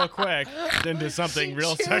turned real quick into something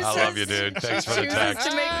real sexy. I love you, dude. Thanks for the text.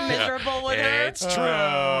 to make miserable with her. It's true.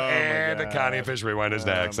 Oh, and my the God. Connie and Fish Rewind is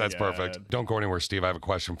next. my That's perfect. Don't go anywhere, Steve. I have a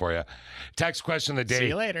question for you. Text question of the day. See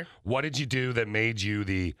you later. What did you do that made you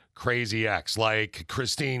the crazy ex? Like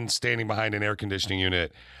Christine standing behind an air conditioning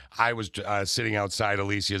unit. I was sitting outside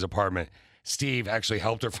Alicia's apartment. Steve actually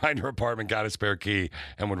helped her find her apartment, got a spare key,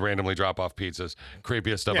 and would randomly drop off pizzas.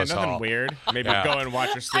 Creepiest of Yeah, us nothing all. weird. Maybe Yeah. go and watch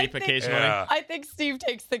her sleep occasionally. Yeah. I think Steve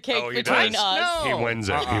takes the cake Oh, he between does? us. He wins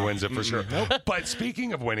it. He wins it for sure. Nope. But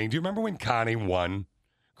speaking of winning, do you remember when Connie won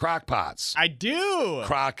Crock Pots? I do.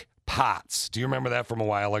 Crock Pots. Do you remember that from a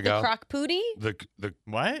while The ago? crock pootie? The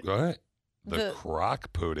what? What? The The-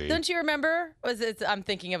 crock pootie. Don't you remember? I'm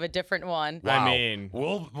thinking of a different one. Wow. I mean,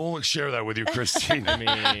 we'll share that with you, Christine. I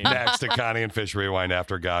mean- next to Connie and Fish Rewind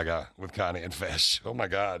after Gaga with Connie and Fish. Oh my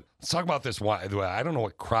God. Let's talk about this. I don't know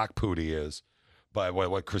what crock pootie is, but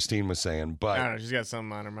what Christine was saying. I don't But know. She's got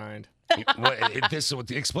something on her mind.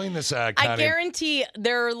 explain this, Connie. I guarantee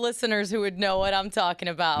there are listeners who would know what I'm talking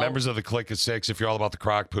about. Members of the Click of Six, if you're all about the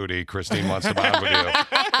crock pootie, Christine wants to bond with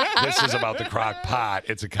you. This is about the crock pot.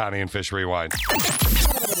 It's a Connie and Fish Rewind.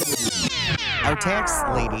 Our tax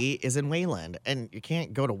lady is in Wayland, and you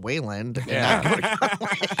can't go to Wayland and not go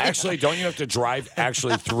to Actually, don't you have to drive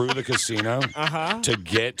actually through the casino to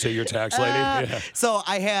get to your tax lady? Yeah. So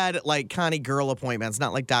I had like Connie girl appointments,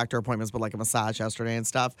 not like doctor appointments, but like a massage yesterday and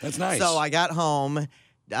stuff. That's nice. So I got home.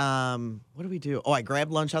 What did we do? Oh, I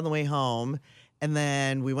grabbed lunch on the way home, and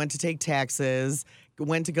then we went to take taxes.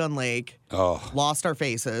 Went to Gun Lake. Oh. Lost our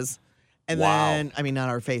faces. And Wow. then, I mean, not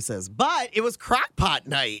our faces, but it was crock pot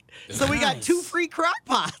night. So we got 2 free crock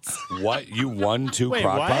pots. What? You won 2 Wait,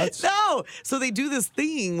 crock what? pots? No. So they do this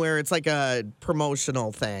thing where it's like a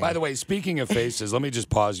promotional thing. By the way, speaking of faces, let me just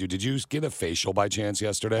pause you. Did you get a facial by chance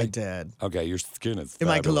yesterday? I did. Okay, your skin is Am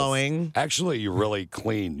I fabulous. glowing? Actually, you're really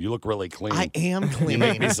clean. You look really clean. I am clean. You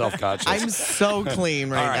make me self-conscious. I'm so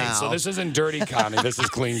clean right All right, now. so this isn't dirty Connie. This is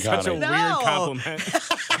clean Connie. Such a weird compliment.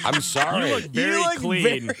 I'm sorry. You look very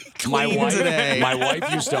clean. My wife, today. my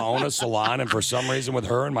wife used to own a salon, and for some reason with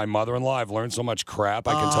her and my mother-in-law, I've learned so much crap,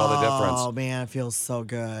 I can tell the difference. Oh, man, it feels so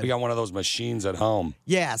good. We got one of those machines at home.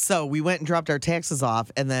 Yeah, so we went and dropped our taxes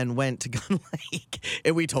off and then went to Gun Lake,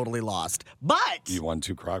 and we totally lost. But You won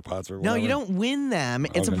 2 crock pots or no, whatever? you don't win them.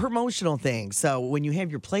 It's a Okay. promotional thing. So when you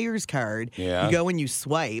have your player's card, Yeah. you go and you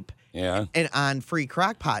swipe. Yeah. And on free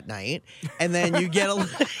crock pot night, and then you get a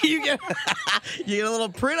you get a little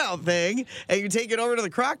printout thing, and you take it over to the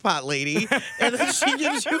crock pot lady, and then she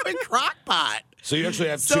gives you a crock pot. So you actually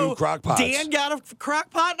have So 2 crock pots. Dan got a crock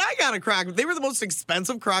pot, and I got a crock pot. They were the most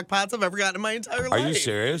expensive crock pots I've ever gotten in my entire Are life. you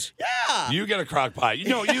serious? Yeah. You get a crock pot. You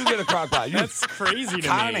get a crock pot. That's crazy to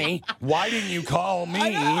Connie, me. why didn't you call me?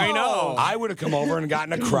 I know. I would have come over and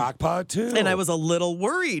gotten a crock pot too. And I was a little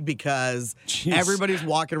worried because Jeez. everybody's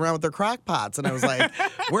walking around with their crock pots. And I was like,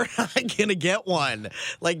 we're not going to get one.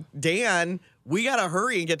 Like, Dan, we got to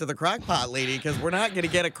hurry and get to the crock pot lady because we're not going to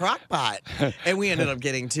get a crock pot. And we ended up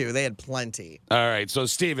getting 2. They had plenty. All right, so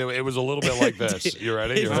Steve, it was a little bit like this. You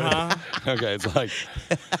ready? You ready? Okay, it's like,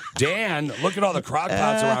 Dan, look at all the crock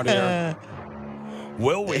pots around here.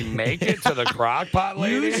 Will we make it to the crock pot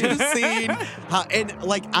lady? You should have seen how, and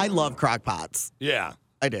like, I love crock pots. Yeah,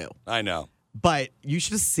 I do. I know. But you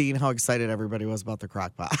should have seen how excited everybody was about the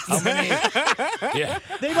crock pots. How many? Yeah.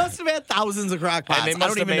 They must have had thousands of crock pots. And they must I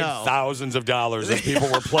don't have even made know. thousands of dollars as people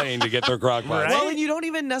were playing to get their crock pots. Well, and you don't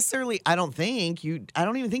even necessarily. I don't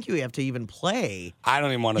even think you have to even play. I don't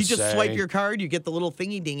even want to You say. just swipe your card, you get the little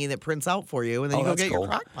thingy dingy that prints out for you, and then Oh, you go that's get cool. your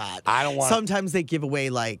crock pot. I don't want. Sometimes they give away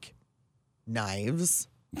like knives.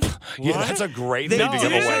 Yeah, that's a great They thing to give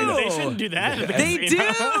do. away. They shouldn't do that. They do.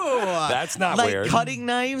 That's not like weird. cutting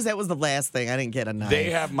knives. That was the last thing. I didn't get a knife.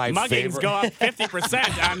 They have my Muggings favorite. go up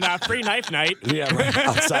 50% on free knife night. Yeah, right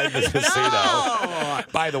outside the casino.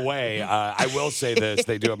 By the way, I will say this: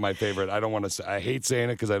 they do have my favorite. I don't want to. Say, I hate saying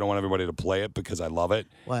it because I don't want everybody to play it because I love it,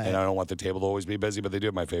 What? and I don't want the table to always be busy. But they do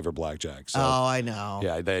have my favorite blackjack. So. Oh, I know.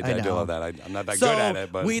 Yeah, I do know. love that. I'm not that So good at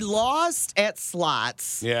it, but we lost at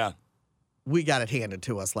slots. yeah, We got it handed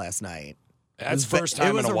to us last night. that's It was first time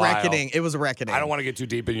It was in a a while. reckoning. It was a reckoning. I don't want to get too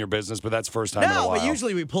deep in your business, but that's first time in a No, while. but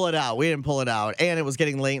usually we pull it out. We didn't pull it out, and it was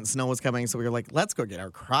getting late, and snow was coming, so we were like, "Let's go get our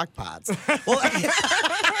crock pots." Well,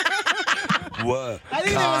 Whoa, I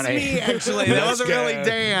think that was me, actually. That wasn't really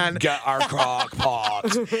Dan. Get our crock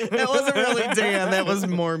pots. that wasn't really Dan. That was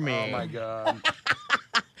more me. Oh my god.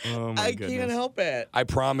 Oh my I goodness. can't help it. I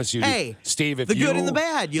promise you, Hey, Steve. If the you good and the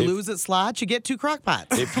bad. You if- lose at slots, you get 2 crock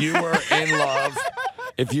pots. If you were in love,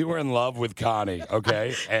 if you were in love with Connie,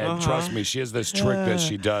 okay, and trust me, she has this trick that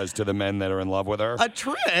she does to the men that are in love with her. A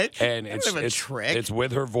trick? And I don't have a it's trick. It's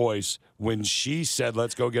with her voice. When she said,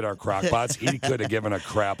 "Let's go get our crock pots," he could have given a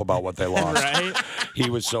crap about what they lost. Right?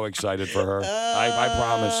 He was so excited for her. I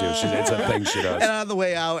promise you, it's a thing she does. And on the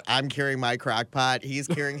way out, I'm carrying my crock pot. He's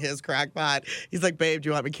carrying his crock pot. He's like, "Babe, do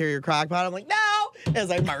you want me to carry your crock pot?" I'm like, "No!"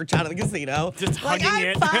 As I march out of the casino. Just like, hugging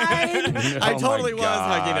I'm it. fine. I Oh, totally my was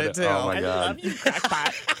hugging God. it, too. Oh, my I God. love you,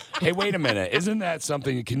 crackpot. Hey, wait a minute. Isn't that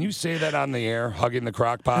something? Can you say that on the air? Hugging the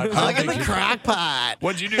crock pot? I don't Hugging think the you- crock pot.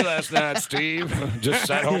 What'd you do last night, Steve? Just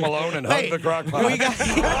sat home alone and Wait, hugged the crock pot? We got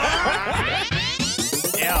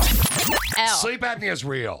L. Sleep apnea is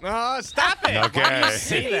real. Oh, stop it. Okay. Why do you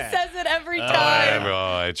say He that? says it every time.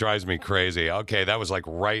 Oh, it drives me crazy. Okay, that was like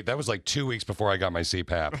 2 weeks before I got my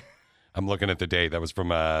CPAP. I'm looking at the date. That was from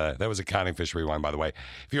that was a Connie Fish Rewind, by the way.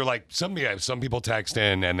 If you're like some people text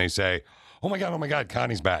in and they say, oh my God,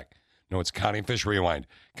 Connie's back. No, it's Connie Fish Rewind.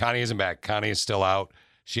 Connie isn't back. Connie is still out.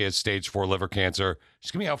 She has stage 4 liver cancer.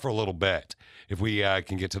 She's gonna be out for a little bit. If we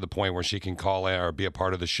can get to the point where she can call in or be a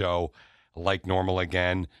part of the show like normal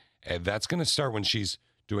again, that's gonna start when she's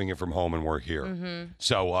doing it from home and we're here. Mm-hmm.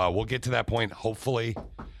 So we'll get to that point. Hopefully,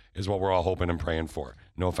 is what we're all hoping and praying for.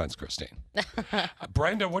 No offense, Christine.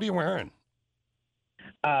 Brenda, what are you wearing?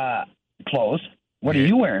 Clothes. What are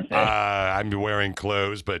you wearing, Fish? I'm wearing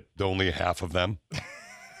clothes, but only half of them.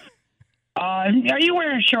 Are you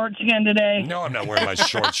wearing shorts again today? No, I'm not wearing my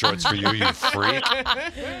shorts for you, you freak.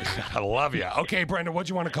 I love you. Okay, Brenda, what'd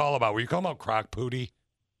you want to call about? Were you calling about crock pootie?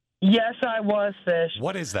 Yes, I was, Fish.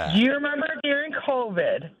 What is that? Do you remember during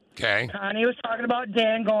COVID? Okay. Connie was talking about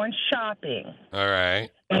Dan going shopping. All right.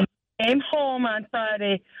 And came home on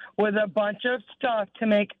Friday with a bunch of stuff to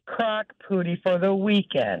make crock pootie for the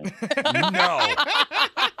weekend. No.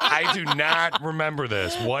 I do not remember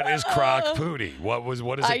this. What is crock pootie? What does it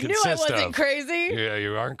consist of? I knew I wasn't crazy. Yeah,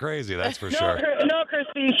 you aren't crazy, that's for No, sure. No,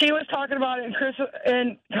 Christine, she was talking about it,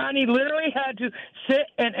 and Connie literally had to sit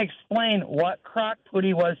and explain what crock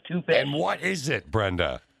pootie was to Fish. And what is it,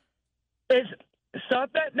 Brenda? It's stuff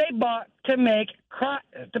that they bought to make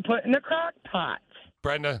to put in the crock pot.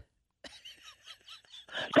 Brenda?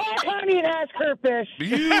 Call Connie and ask her, Fish.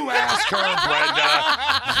 You ask her,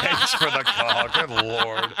 Brenda. Thanks for the call. Good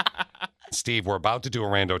Lord. Steve, we're about to do a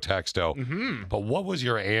rando texto. Mm-hmm. But what was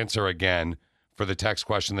your answer again for the text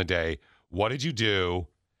question of the day? What did you do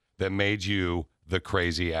that made you the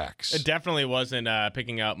crazy ex? It definitely wasn't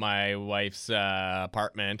picking out my wife's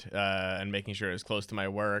apartment and making sure it was close to my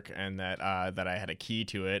work, and that I had a key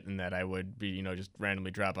to it, and that I would be, just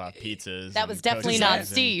randomly drop off pizzas. That was definitely not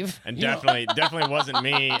Steve. And definitely wasn't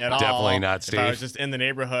me at all. Definitely not Steve. If I was just in the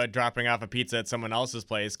neighborhood dropping off a pizza at someone else's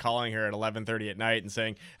place, calling her at 11:30 at night and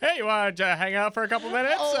saying, "Hey, you want to hang out for a couple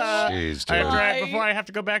minutes? Before I have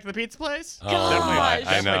to go back to the pizza place."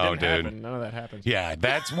 I know, dude. Happen. None of that happened. Yeah,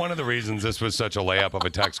 that's one of the reasons this was such a layup of a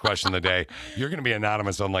text question of the day. You're going to be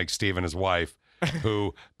anonymous, unlike Steve and his wife,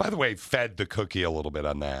 who, by the way, fed the cookie a little bit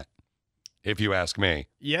on that, if you ask me.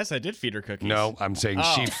 Yes, I did feed her cookies. No, I'm saying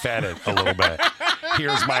she fed it a little bit.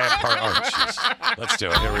 Here's my apartment. Oh, jeez. Let's do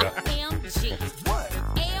it. Here we go.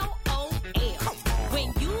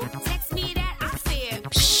 When you text me that, I said,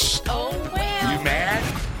 psh, oh well. You mad?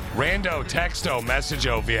 Rando, texto,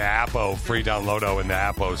 messageo via Appo, free downloado in the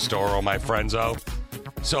Appo store, oh my friends-o.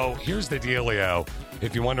 So here's the dealio.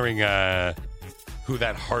 If you're wondering who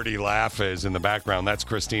that hearty laugh is in the background, that's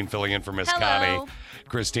Christine filling in for Miss Connie.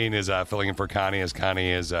 Christine is filling in for Connie as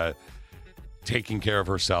Connie is taking care of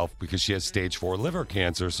herself because she has stage 4 liver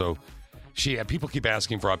cancer. So people keep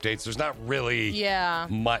asking for updates. There's not really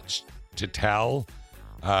much to tell.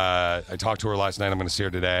 I talked to her last night. I'm going to see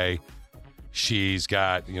her today. She's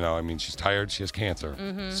got, she's tired. She has cancer.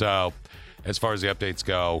 Mm-hmm. So as far as the updates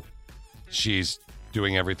go, she's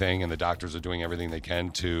doing everything, and the doctors are doing everything they can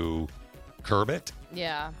to curb it.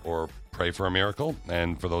 Yeah. Or pray for a miracle.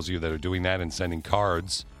 And for those of you that are doing that and sending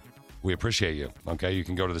cards, we appreciate you. Okay, you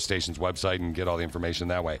can go to the station's website and get all the information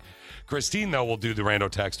that way. Christine, though, will do the rando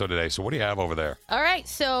texto today. So what do you have over there? All right,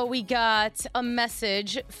 so we got a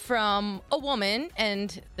message from a woman,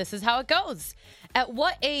 and this is how it goes. At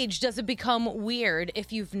what age does it become weird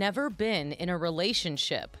if you've never been in a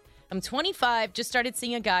relationship? I'm 25, just started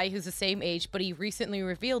seeing a guy who's the same age, but he recently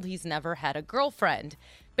revealed he's never had a girlfriend.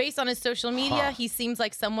 Based on his social media, he seems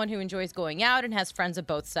like someone who enjoys going out and has friends of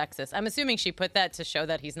both sexes. I'm assuming she put that to show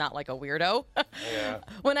that he's not like a weirdo. Yeah.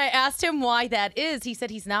 When I asked him why that is, he said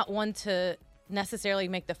he's not one to necessarily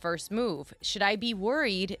make the first move. Should I be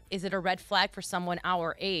worried? Is it a red flag for someone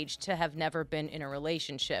our age to have never been in a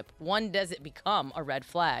relationship? When does it become a red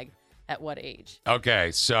flag? At what age?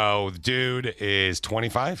 Okay, so the dude is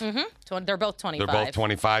 25? Mm-hmm. They're both 25. They're both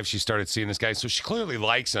 25. She started seeing this guy, so she clearly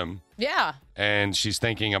likes him. Yeah. And she's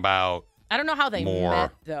thinking about I don't know how they more.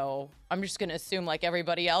 met, though. I'm just going to assume like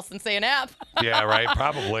everybody else and say an app. Yeah, right.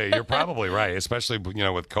 Probably. You're probably right, especially,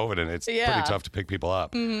 with COVID, and it's pretty tough to pick people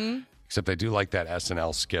up. Mm-hmm. Except I do like that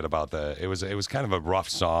SNL skit about it was kind of a rough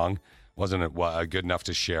song. Wasn't it good enough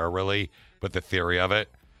to share, really? But the theory of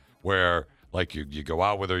it, where like you go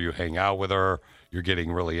out with her, you hang out with her, you're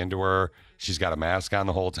getting really into her. She's got a mask on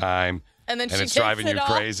the whole time. And then she it's takes driving it you off.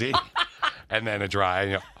 crazy. And then you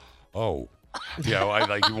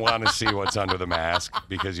want to see what's under the mask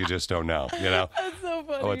because you just don't know, That's so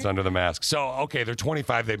funny. what's under the mask. So, okay, they're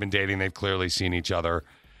 25, they've been dating, they've clearly seen each other,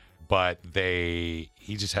 but he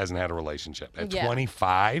just hasn't had a relationship. At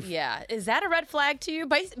 25? Yeah. Is that a red flag to you?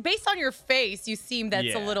 Based on your face, you seem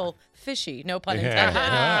that's a little fishy. No pun intended.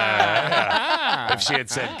 If she had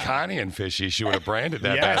said Connie and fishy, she would have branded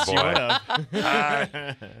that bad boy. She would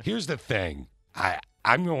have. Here's the thing.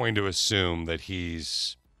 I'm going to assume that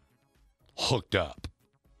he's hooked up,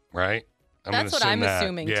 right? That's what I'm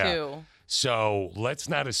assuming, too. So let's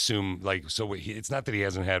not assume, it's not that he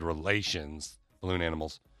hasn't had relations, balloon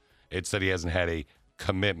animals. It's that he hasn't had a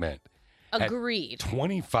commitment. Agreed. At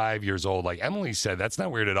 25 years old, like Emily said, that's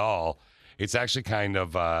not weird at all. It's actually kind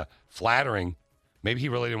of flattering Maybe he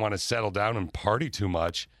really didn't want to settle down and party too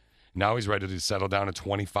much. Now he's ready to settle down at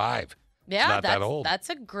 25. Yeah, He's not that's, that old. That's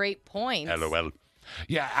a great point. LOL.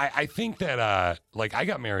 Yeah, I think that, like, I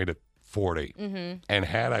got married at 40. Mm-hmm. And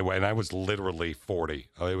I was literally 40.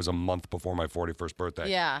 It was a month before my 41st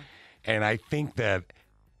birthday. Yeah. And I think that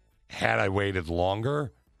had I waited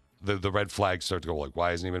longer, the red flags start to go like,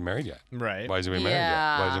 why hasn't he been married yet? Right. Why hasn't he been married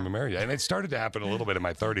yet? Why hasn't he been married yet? And it started to happen a little bit in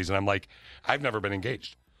my 30s. And I'm like, I've never been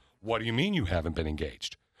engaged. What do you mean you haven't been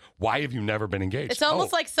engaged? Why have you never been engaged? It's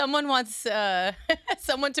almost like someone wants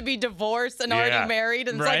someone to be divorced and already married.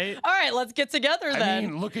 And it's like, all right, let's get together then. I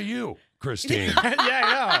mean, look at you, Christine.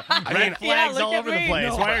 Yeah, I know. Red flags all over the place.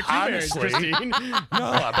 No, Why aren't you married, honestly, Christine?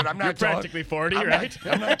 No, but I'm not You're practically 40, I'm right?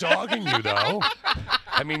 I'm not dogging you, though.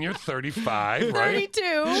 I mean, you're 35, right?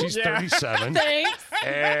 32. She's 37. Thanks.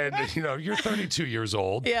 And, you're 32 years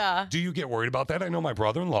old. Yeah. Do you get worried about that? I know my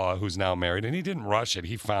brother-in-law, who's now married, and he didn't rush it.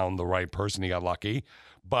 He found the right person. He got lucky.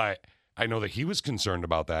 But I know that he was concerned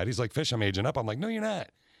about that. He's like, Fish, I'm aging up. I'm like, no, you're not.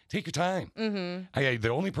 Take your time. Mm-hmm. The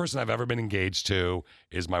only person I've ever been engaged to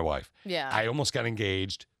is my wife. Yeah. I almost got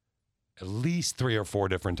engaged at least 3 or 4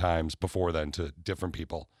 different times before then to different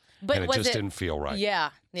people. But and it just didn't feel right.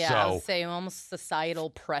 Yeah. I So- would say almost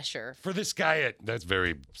societal pressure. For this guy, that's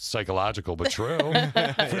very psychological, but true.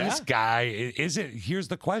 For this guy, here's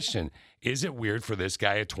the question. Is it weird for this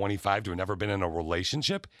guy at 25 to have never been in a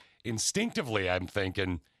relationship? Instinctively, I'm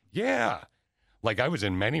thinking, yeah. Like, I was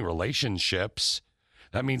in many relationships.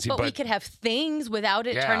 That means But we could have things without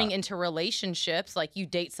it Yeah. turning into relationships. Like you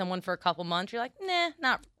date someone for a couple months, you're like, nah,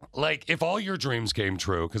 not. Like, if all your dreams came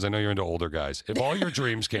true, because I know you're into older guys, if all your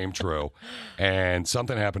dreams came true and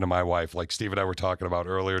something happened to my wife, like Steve and I were talking about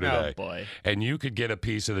earlier today, boy. and you could get a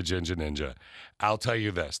piece of the Ginger Ninja, I'll tell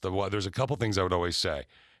you this. There's a couple things I would always say.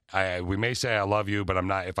 We may say I love you, but I'm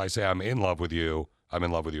not. If I say I'm in love with you, I'm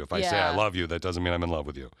in love with you. If I say I Yeah. love you, that doesn't mean I'm in love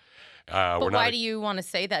with you. But why do you want to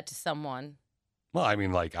say that to someone? Well, I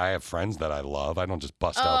mean, like, I have friends that I love. I don't just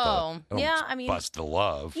bust out Oh, I don't yeah, just I mean- bust the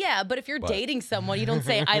love. Yeah, but if you're But- dating someone, you don't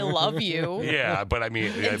say, I love you. Yeah, but I mean,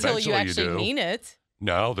 Until eventually you actually do. mean it.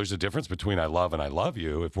 No, there's a difference between I love and I love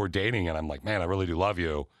you. If we're dating and I'm like, man, I really do love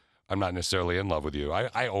you, I'm not necessarily in love with you.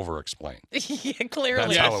 I over-explain. Yeah,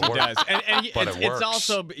 clearly. That's how it He works. does. And But it's, it it's works.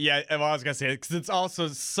 also, well, I was going to say, because it's also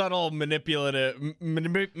subtle manipulative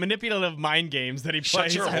mind games that he Shut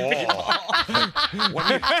plays. your on hole.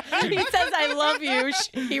 He says, I love you.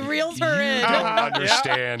 He reels her in. You don't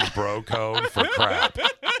understand bro code for crap.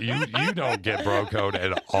 You don't get bro code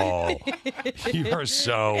at all. You are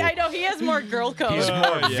so. Yeah, I know. He has more girl code. He's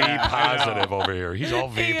more V yeah, I positive over here. He's all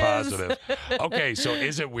V He is. positive. Okay, so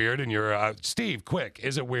is it weird? And you're Steve. Quick,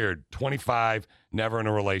 is it weird? 25, never in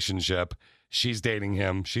a relationship. She's dating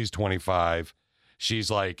him. She's 25.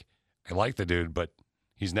 She's like, I like the dude, but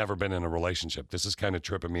he's never been in a relationship. This is kind of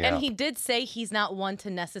tripping me And out. he did say he's not one to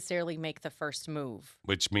necessarily make the first move.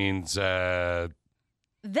 Which means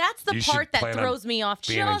That's the You should part that plan on throws me off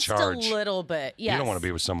being in just a charge. little bit. Yes. you don't want to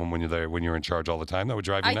be with someone when you're there, when you're in charge all the time. That would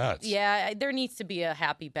drive you nuts. Yeah, there needs to be a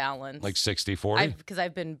happy balance. Like 60-40? Because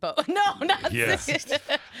I've been both. No, not Yes. 60.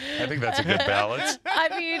 I think that's a good balance. I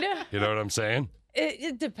mean, You know what I'm saying?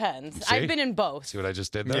 it depends. See? I've been in both. See what I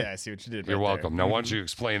just did there? Yeah, I see what you did. You're right there. welcome. Now, why don't you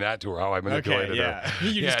explain that to her, how I manipulated yeah. her?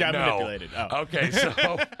 You just got manipulated. Oh. Okay,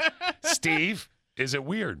 so, Steve, is it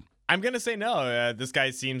weird? I'm going to say no. This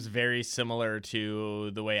guy seems very similar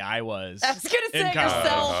to the way I was. I was going to in say college.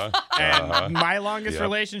 yourself. And my longest Yep.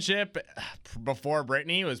 relationship before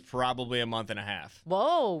Brittany was probably a month and a half.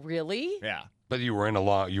 Whoa, really? Yeah. But you were in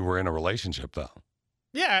a relationship, though.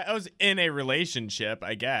 Yeah, I was in a relationship,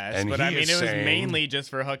 I guess. And but he I mean, is it was saying- mainly just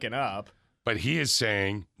for hooking up. But he is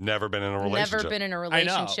saying never been in a relationship. Never been in a know.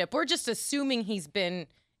 relationship. We're just assuming he's been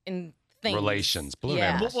in things. Relations. Balloon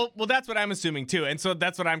Yeah. animals. Well, that's what I'm assuming too. And so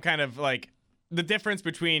that's what I'm kind of like. The difference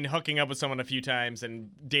between hooking up with someone a few times and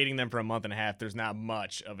dating them for a month and a half, there's not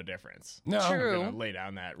much of a difference. No. True. I'm gonna lay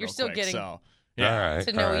down that You're real still quick, getting so, All right.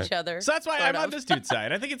 to know all right. each other. So that's why sort I'm on of. this dude's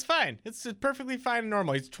side. I think it's fine. It's perfectly fine and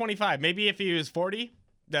normal. He's 25. Maybe if he was 40,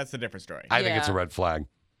 that's a different story. I think it's a Yeah. red flag.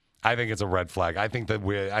 I think it's a red flag. I think that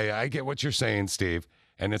I get what you're saying, Steve,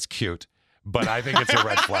 and it's cute. But I think it's a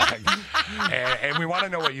red flag. And we want to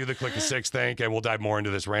know what you, the Click of Six, think, and we'll dive more into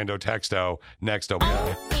this rando texto next.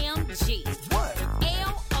 OMG. What?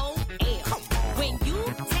 LOL. When you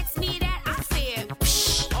text me that, I said,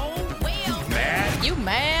 psh, oh well. Mad? You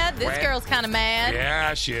mad? This Ran- girl's kind of mad.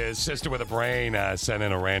 Yeah, she is. Sister with a brain sent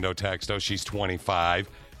in a rando texto. She's 25.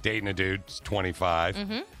 Dating a dude, 25.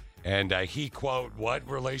 Mm-hmm. And he, quote, what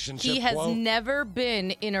relationship? He has quote? never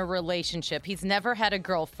been in a relationship. He's never had a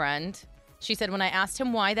girlfriend. She said, when I asked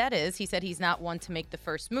him why that is, he said he's not one to make the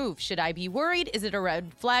first move. Should I be worried? Is it a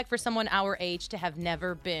red flag for someone our age to have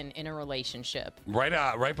never been in a relationship?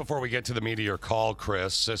 Right before we get to the meat of your call,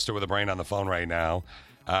 Chris, sister with a brain on the phone right now,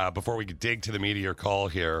 before we dig to the meat of your call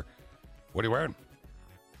here, what are you wearing?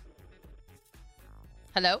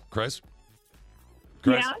 Hello? Chris?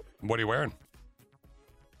 Yeah. What are you wearing?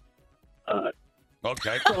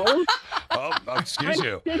 Okay. Excuse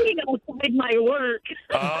you. I'm sitting outside my work.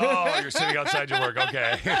 Oh, you're sitting outside your work.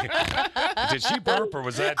 Okay. Did she burp or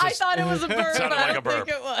was that just... I thought it was a burp, sounded but like I a don't burp.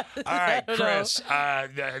 think it was. All right, I don't know. Chris.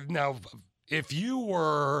 Now, if you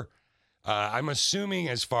were, I'm assuming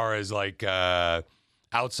as far as like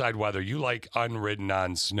outside weather, you like unridden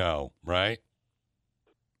on snow, right?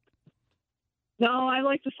 No, I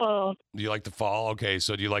like the fall. Do you like the fall? Okay,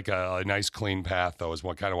 so do you like a nice clean path, though, is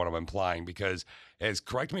what I'm implying. Because,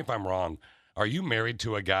 correct me if I'm wrong, are you married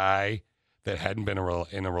to a guy that hadn't been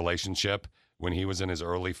in a relationship when he was in his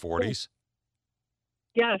early 40s?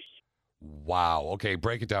 Yes. Wow. Okay,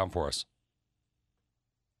 break it down for us.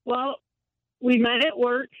 Well, we met at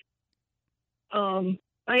work. I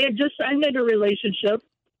had just ended a relationship,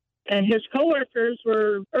 and his coworkers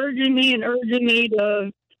were urging me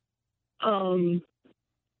to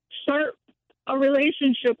start a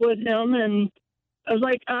relationship with him, and I was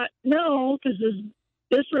like, no, because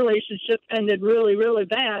this relationship ended really, really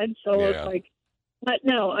bad. So it's like, but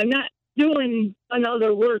no, I'm not doing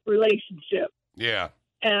another work relationship. Yeah.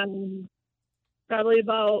 And probably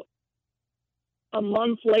about a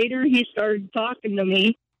month later, he started talking to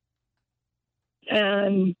me,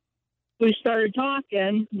 and we started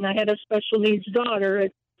talking, and I had a special needs daughter,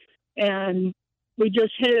 and we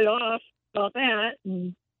just hit it off about that,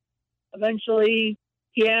 and eventually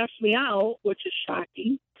he asked me out, which is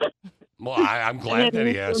shocking. Well, I'm glad that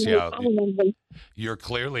he asked you out. You're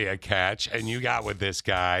clearly a catch, and you got with this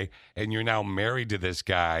guy, and you're now married to this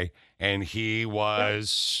guy, and he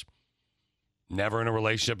was never in a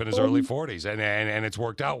relationship in his early 40s, and it's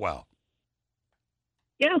worked out well.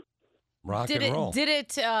 Yeah. Rock and roll. Did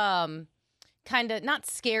it kind of not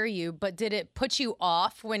scare you, but did it put you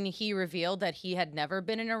off when he revealed that he had never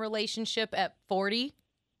been in a relationship at 40?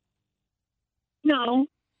 No.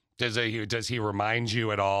 Does he remind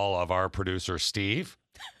you at all of our producer Steve?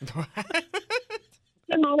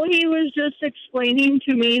 No, he was just explaining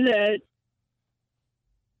to me that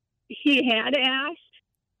he had asked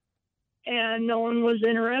and no one was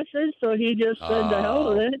interested, so he just said the hell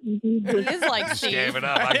with it. And he is like Just Steve. gave it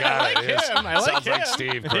up. I got it. Sounds like him.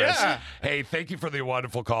 Steve, Chris. Yeah. Hey, thank you for the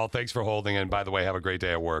wonderful call. Thanks for holding. And by the way, have a great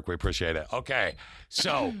day at work. We appreciate it. Okay,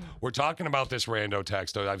 so we're talking about this rando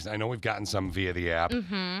text. I know we've gotten some via the app.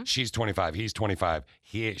 Mm-hmm. She's 25. He's 25.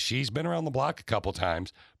 She's been around the block a couple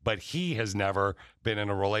times, but he has never been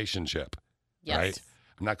in a relationship. Yes. Right?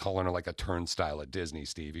 I'm not calling her like a turnstile at Disney,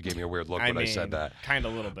 Steve. You gave me a weird look when I said that. Kind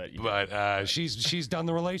of a little bit. But she's done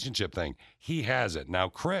the relationship thing. He hasn't. Now,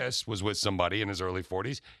 Chris was with somebody in his early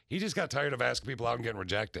 40s. He just got tired of asking people out and getting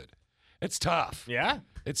rejected. It's tough. Yeah?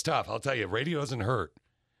 It's tough. I'll tell you, radio doesn't hurt.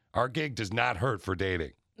 Our gig does not hurt for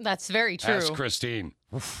dating. That's very true. Ask Christine.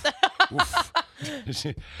 Oof. Oof.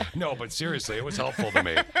 No, but seriously, it was helpful to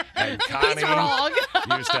me. And Connie wrong.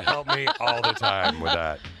 used to help me all the time with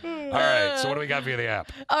that. All right, so what do we got via the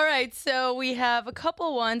app? All right, so we have a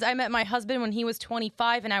couple ones. I met my husband when he was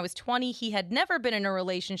 25 and I was 20. He had never been in a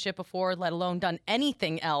relationship before, let alone done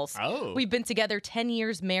anything else. Oh. We've been together 10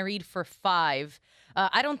 years, married for 5.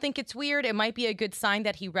 I don't think it's weird. It might be a good sign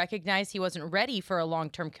that he recognized he wasn't ready for a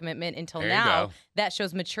long-term commitment until There you now. go. That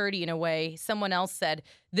shows maturity in a way. Someone else said,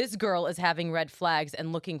 this girl is having red flags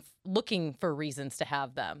and looking for reasons to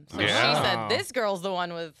have them. So she said, this girl's the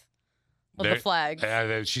one with the flags.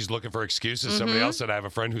 She's looking for excuses. Somebody else said, I have a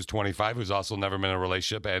friend who's 25 who's also never been in a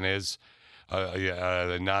relationship and is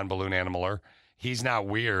a non-balloon animaler. He's not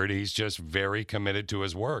weird. He's just very committed to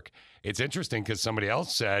his work. It's interesting because somebody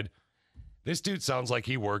else said, this dude sounds like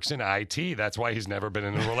he works in IT. That's why he's never been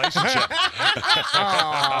in a relationship.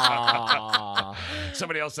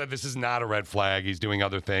 Somebody else said this is not a red flag. He's doing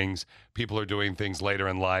other things. People are doing things later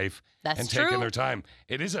in life and taking true. their time.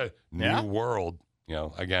 It is a new world. You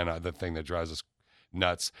know, again, the thing that drives us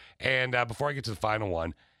nuts. And before I get to the final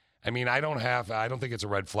one, I mean, I don't think it's a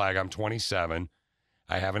red flag. I'm 27.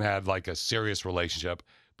 I haven't had like a serious relationship,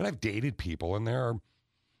 but I've dated people, and they're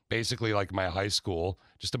basically like my high school,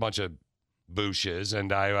 just a bunch of booshes.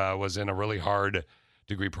 And I was in a really hard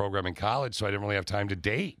degree program in college, so I didn't really have time to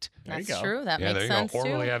date. That's true. That Yeah, makes there you sense go. Or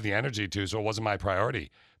too. really have the energy to, so it wasn't my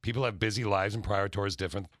priority. People have busy lives and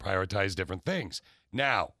prioritize different things.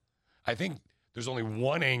 Now, I think there's only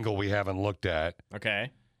one angle we haven't looked at.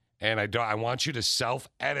 Okay. And I want you to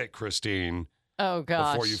self-edit, Christine, Oh,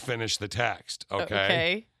 gosh. before you finish the text, okay?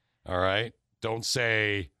 Okay. All right? Don't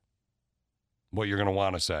say what you're going to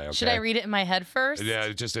want to say, okay? Should I read it in my head first? Yeah,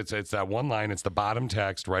 it's that one line. It's the bottom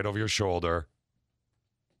text right over your shoulder.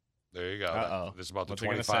 There you go. Uh-oh. This is about the What's he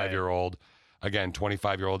gonna say? 25-year-old. Again,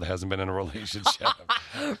 25-year-old hasn't been in a relationship.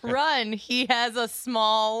 Run. He has a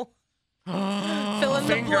small fill in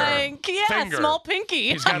the Finger. blank. Yeah, Finger. small pinky.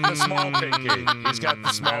 He's got the small pinky. He's got the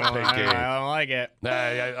small pinky. I don't like it.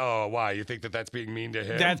 Oh, why? You think that's being mean to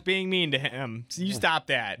him? That's being mean to him. So you stop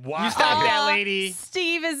that. Why? You stop that, lady.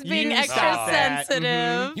 Steve is being You extra stop that. sensitive.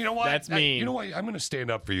 Mhm. You know what? That's mean. You know what? I'm going to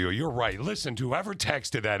stand up for you. You're right. Listen, to whoever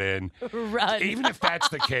texted that in, Run. even if that's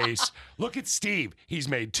the case, look at Steve. He's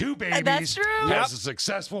made 2 babies. That's true. Has a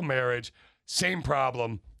successful marriage. Same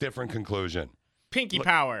problem, different conclusion. Pinky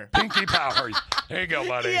power. Pinky power. There you go,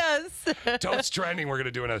 buddy. Yes. Totes Trending, we're going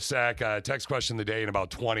to do in a sec. Text question of the day in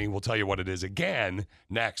about 20. We'll tell you what it is again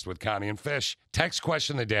next with Connie and Fish. Text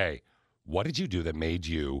question of the day. What did you do that made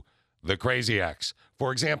you the crazy ex?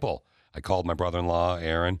 For example, I called my brother-in-law,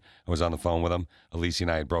 Aaron. I was on the phone with him. Alicia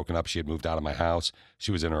and I had broken up. She had moved out of my house.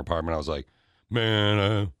 She was in her apartment. I was like, man,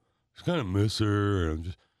 I just kind of miss her.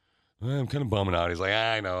 I'm kind of bumming out. He's like,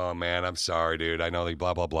 I know, man. I'm sorry, dude. I know, like,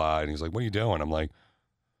 blah, blah, blah. And he's like, what are you doing? I'm like,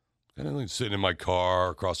 kind of like sitting in my car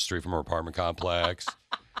across the street from her apartment complex.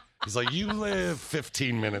 He's like, you live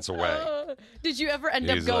 15 minutes away. Did you ever end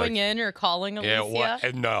He's up going like- in or calling Alicia? Yeah, what?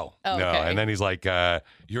 And no. Oh, No. okay. And then he's like,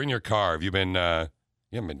 you're in your car. Have you been, you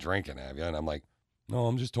haven't been drinking, have you? And I'm like, no,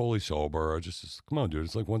 I'm just totally sober. Come on, dude.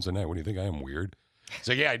 It's like once a night. What do you think? I am weird?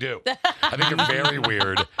 So yeah, I do. I think you're very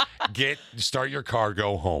weird. Start your car,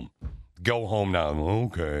 go home. Go home now. I'm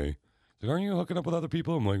like, okay. Like, aren't you hooking up with other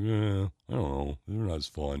people? I'm like, I don't know. They're not as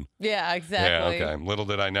fun. Yeah, exactly. Yeah, okay. Little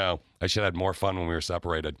did I know. I should have had more fun when we were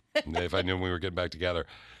separated. If I knew we were getting back together.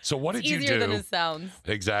 So what did It's you do? easier than it sounds.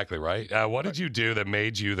 Exactly, right? What did you do that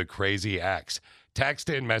made you the crazy ex? Text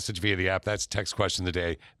in, message via the app. That's text question of the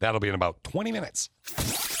day. That'll be in about 20 minutes.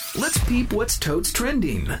 Let's peep what's totes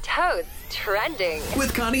trending Toads Trending.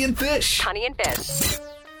 with Connie and Fish. Connie and Fish.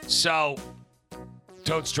 So,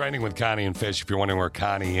 Totes Trending with Connie and Fish. If you're wondering where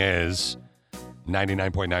Connie is,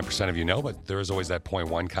 99.9% of you know, but there is always that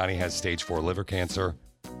 0.1. Connie has stage 4 liver cancer,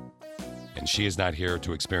 and she is not here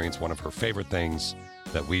to experience one of her favorite things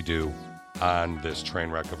that we do on this train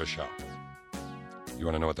wreck of a show. You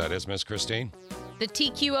want to know what that is, Miss Christine? The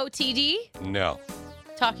TQOTD? No.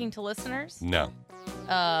 Talking to listeners? No.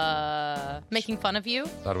 Making fun of you?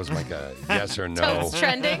 Thought it was like a yes or no. Totes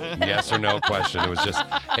Trending? Yes or no question. It was just,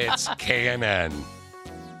 it's KNN.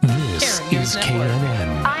 This is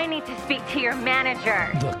KNN, I need to speak to your manager.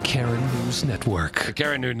 the Karen News Network. The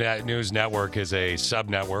Karen News Network is a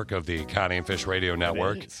sub-network of the Connie and Fish Radio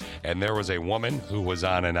Network. And there was a woman who was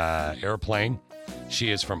on an airplane.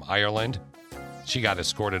 She is from Ireland. She got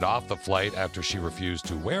escorted off the flight after she refused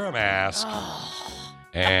to wear a mask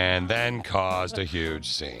and then caused a huge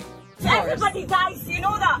scene. Everybody dies, you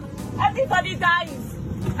know that? Everybody dies.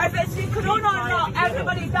 If it's the corona or not,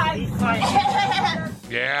 everybody dies.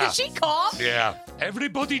 Yeah. Did she cough? Yeah.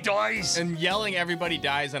 Everybody dies. And yelling everybody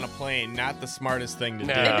dies on a plane, not the smartest thing to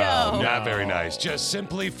do. No, not very nice. Just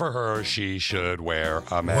simply for her, she should wear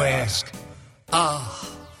a mask.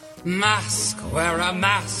 Mask, wear a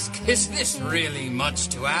mask. Is this really much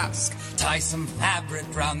to ask? Tie some fabric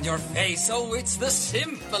round your face. Oh, it's the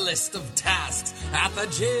simplest of tasks. At the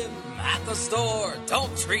gym, at the store,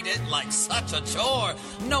 don't treat it like such a chore.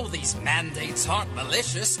 No, these mandates aren't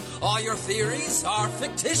malicious. All your theories are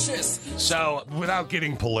fictitious. So, without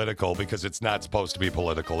getting political, because it's not supposed to be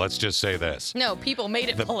political, let's just say this. No, people made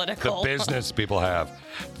it political. The business people have.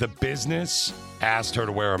 The business asked her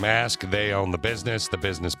to wear a mask. They own the business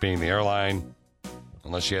being the airline.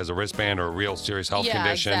 Unless she has a wristband or a real serious health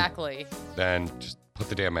condition. Yeah, exactly. Then just put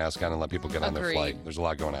the damn mask on and let people get on their Agreed. flight. There's a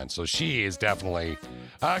lot going on. So she is definitely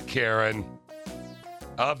a Karen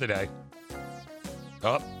of the day.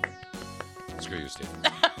 Oh, screw you, Steve.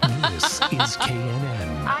 This is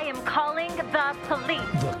KNN, I am calling the police.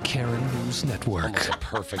 the Karen News Network. Almost a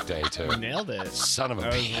perfect day, too. Nailed it. Son of a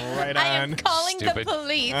That was bitch. right I am on. calling Stupid. the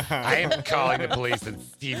police. I am calling the police and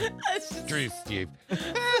Steve. Screw you, Steve.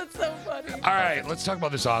 That's so funny. All right, let's talk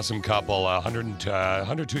about this awesome couple.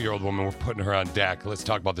 102-year-old woman. We're putting her on deck. Let's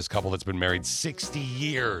talk about this couple that's been married 60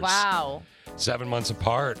 years. Wow. 7 months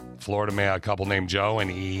apart. Florida man, a couple named Joe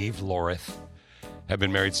and Eve Lorith have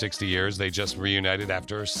been married 60 years. They just reunited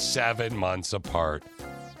after 7 months apart.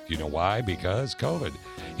 Do you know why? Because COVID.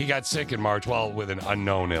 He got sick in March, with an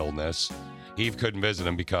unknown illness. Eve couldn't visit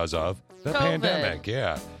him because of the COVID. pandemic.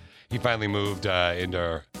 Yeah. He finally moved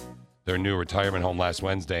into their new retirement home last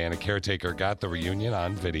Wednesday, and a caretaker got the reunion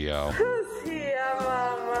on video. Who's here,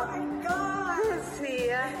 Mama? Oh my God. Who's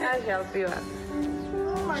here? I'll help you out.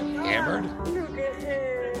 Oh my God. Hammered? Look at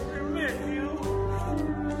him. I miss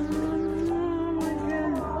you.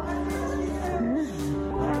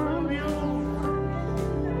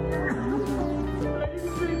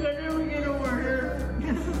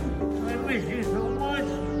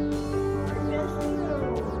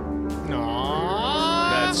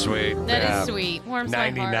 That's sweet. That is sweet. Warms my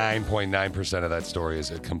heart. 99.9% of that story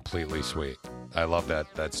is completely sweet. I love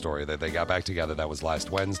that story that they got back together. That was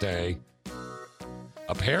last Wednesday.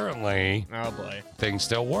 Apparently, oh boy, things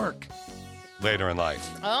still work later in life.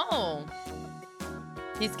 Oh.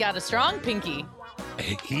 He's got a strong pinky.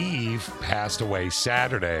 Eve passed away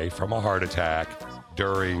Saturday from a heart attack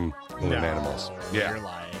during Balloon Animals. Yeah. You're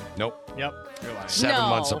lying. Nope. Yep, you're lying. 7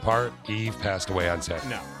 months apart, Eve passed away on Saturday.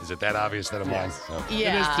 No. Is it that obvious that I'm lying? No.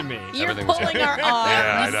 Yeah. It is to me. You're Everything was pulling happening. our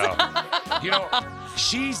arms. Yeah, I know. You know,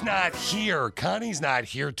 she's not here. Connie's not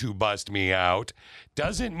here to bust me out.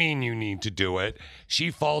 Doesn't mean you need to do it.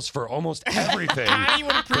 She falls for almost everything Connie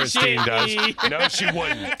would appreciate Christine me. does. No, she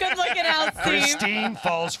wouldn't. Good looking out, Steve. Christine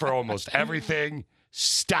falls for almost everything.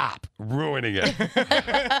 Stop ruining it. You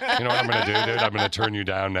know what I'm going to do, dude? I'm going to turn you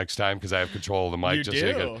down next time because I have control of the mic. You just So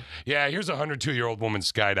you do. can, yeah, here's a 102-year-old woman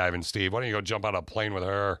skydiving, Steve. Why don't you go jump out of a plane with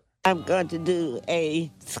her? I'm going to do a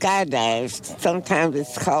skydive. Sometimes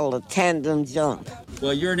it's called a tandem jump.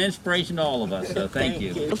 Well, you're an inspiration to all of us, so thank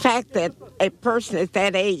you. The fact that a person at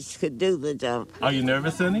that age could do the jump. Are you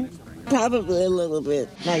nervous, honey? Probably a little bit.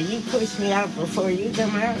 Now, you push me out before you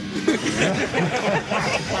come out.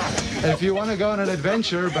 If you want to go on an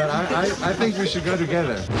adventure, but I think we should go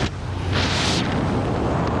together.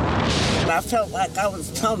 I felt like I was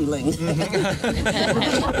tumbling.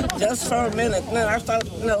 Just for a minute. Then I thought,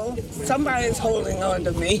 no, somebody's holding on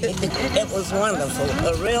to me. It was wonderful.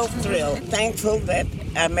 A real thrill. Thankful that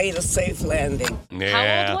I made a safe landing.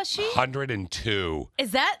 Yeah, How old was she? 102.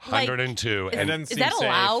 Is that like 102. Is, and is that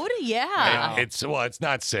allowed? Yeah. It's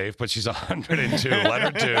not safe, but she's 102. Let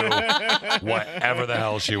her do whatever the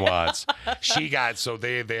hell she wants. She got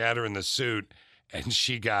they had her in the suit, and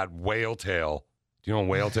she got whale tail. Do you know what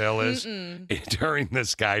whale tail is? During the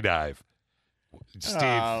skydive.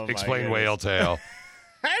 Steve, explain whale tail.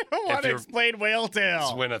 I don't want to explain whale tail.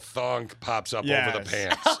 It's when a thong pops up Yes. over the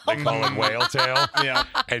pants. They call it whale tail. Yeah.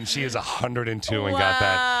 And she is 102 and got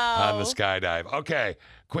that on the skydive. Okay,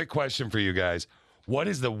 quick question for you guys. What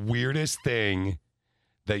is the weirdest thing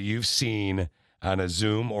that you've seen on a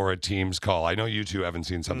Zoom or a Teams call? I know you two haven't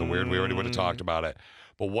seen something weird. We already would have talked about it.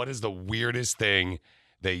 But what is the weirdest thing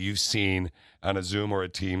that you've seen on a Zoom or a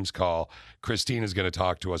Teams call? Christine is going to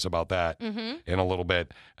talk to us about that in a little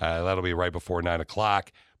bit. That'll be right before 9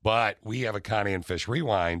 o'clock. But we have a Connie and Fish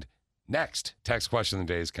Rewind next. Text question of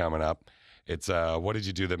the day is coming up. It's what did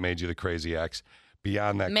you do that made you the crazy ex?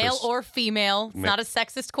 Beyond that, Male or female. It's not a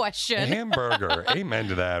sexist question. Hamburger. Amen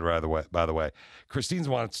to that, by the way. Christine's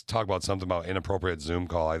wants to talk about something about inappropriate Zoom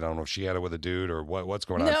call. I don't know if she had it with a dude or what's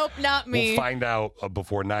going on. Nope, not me. We'll find out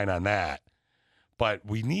before 9 on that. But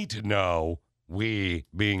we need to know, we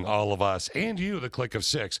being all of us, and you, the click of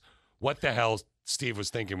 6, what the hell Steve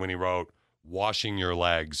was thinking when he wrote washing your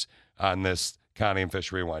legs on this Connie and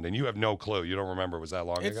Fish Rewind. And you have no clue. You don't remember. Was that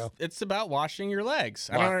long ago? It's about washing your legs.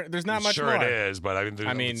 There's not much sure more. it is, but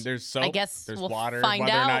there's soap. I guess there's we'll water. find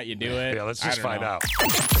whether out. or not you do it. Yeah, let's just find out.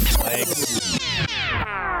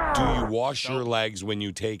 Do you wash your legs when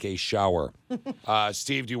you take a shower?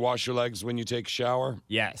 Steve, do you wash your legs when you take a shower?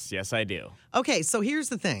 Yes, I do. Okay, so here's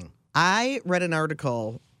the thing. I read an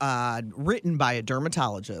article written by a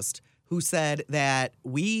dermatologist who said that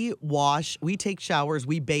we take showers,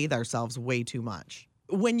 we bathe ourselves way too much.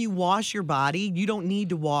 When you wash your body, you don't need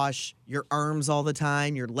to wash your arms all the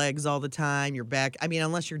time, your legs all the time, your back. I mean,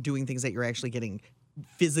 unless you're doing things that you're actually getting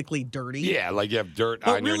physically dirty. Yeah, like you have dirt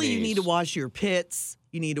But on your really, knees. you need to wash your pits.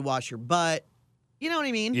 You need to wash your butt. You know what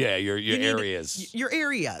I mean? Yeah, your You need to- areas. your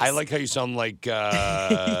areas. I like how you sound like your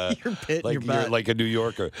pit, like your you're butt. like a New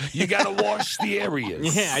Yorker. You gotta wash the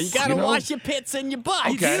areas. Yeah, you gotta know? wash your pits and your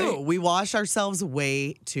butt. You do. We wash ourselves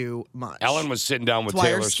way too much. Ellen was sitting down with That's why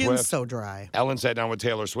Taylor our skin's Swift. so dry. Ellen sat down with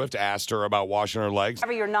Taylor Swift, asked her about washing her legs.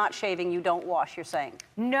 Whenever you're not shaving, you don't wash, you're saying?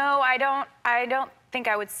 No, I don't think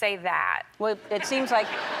I would say that. Well, it seems like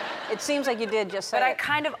you did just say But I it.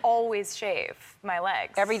 kind of always shave my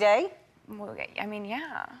legs. Every day? Well, I mean,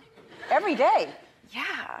 yeah. Every day? Yeah.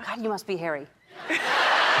 God, you must be hairy.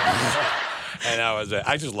 And that was it.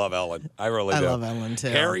 I just love Ellen. I really I do. love Ellen, too.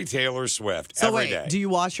 Harry Taylor Swift. So every wait, day. do you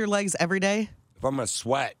wash your legs every day? If I'm gonna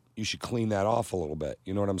sweat, you should clean that off a little bit.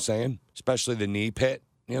 You know what I'm saying? Especially the knee pit,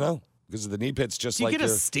 you know? because the knee pit's just Do you like get a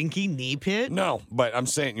your... stinky knee pit? No, but I'm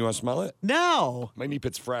saying, you want to smell it? No. My knee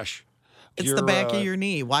pit's fresh. It's the back of your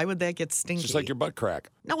knee. Why would that get stinky? It's just like your butt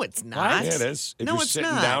crack. No, it's not. Yeah, it is. If No, you're it's sitting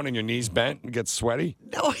not. down and your knee's bent and gets sweaty,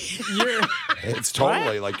 No. it's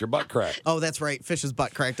totally like your butt crack. Oh, that's right. Fish's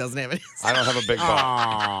butt crack doesn't have it. I don't have a big butt.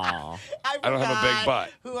 Aw. I don't have a big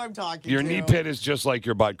butt. Who I'm talking Your to. knee pit is just like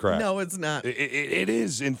your butt crack. No, it's not. It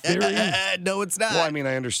is in theory. No, it's not. Well, I mean,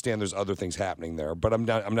 I understand there's other things happening there, but I'm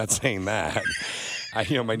not saying that.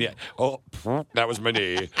 My knee. Oh, that was my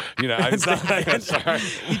knee. I'm sorry.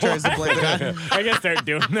 He tries to blame it. I guess they're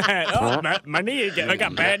doing that. Oh, my knee. I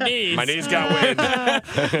got bad knees. My knees got wind.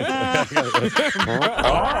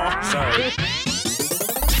 Sorry.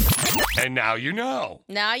 And now you know.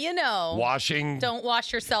 Now you know. Washing. Don't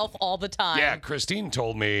wash yourself all the time. Yeah, Christine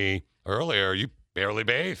told me earlier you barely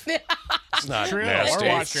bathe. It's not True. nasty. Or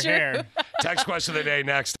wash your hair. Text question of the day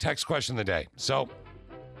next. Text question of the day. So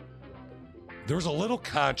there was a little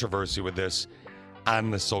controversy with this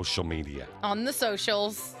on the social media. On the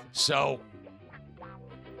socials. So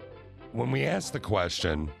when we asked the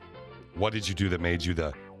question, what did you do that made you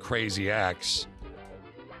the crazy ex?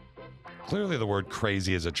 Clearly the word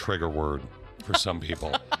crazy is a trigger word for some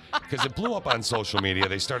people because it blew up on social media.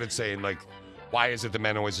 They started saying, like, why is it that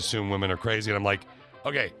men always assume women are crazy? And I'm like,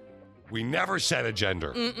 okay, we never said a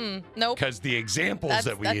gender. Nope. Because the examples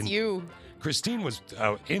That's you. Christine was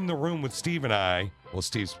in the room with Steve and I. Well,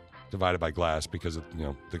 Steve's divided by glass because of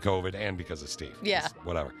the COVID and because of Steve. Yeah.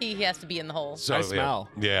 Whatever. He has to be in the hole. So, I smell.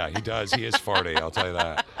 Yeah, he does. He is farty, I'll tell you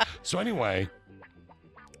that. So anyway,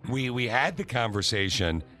 we had the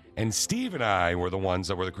conversation, and Steve and I were the ones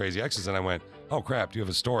that were the crazy exes, and I went, oh, crap, do you have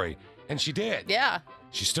a story? And she did. Yeah.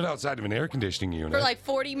 She stood outside of an air conditioning unit. For like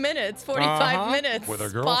 40 minutes, 45 minutes. With her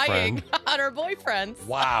spying girlfriend. on her boyfriends.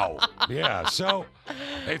 Wow. Yeah. So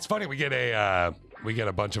it's funny. We get a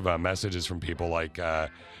bunch of messages from people like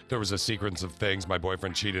there was a sequence of things. My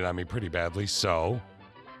boyfriend cheated on me pretty badly. So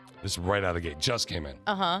this right out of the gate just came in.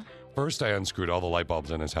 First, I unscrewed all the light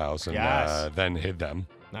bulbs in his house and then hid them.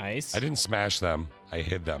 Nice. I didn't smash them. I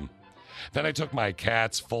hid them. Then I took my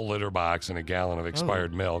cat's full litter box and a gallon of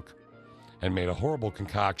expired milk and made a horrible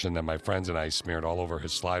concoction that my friends and I smeared all over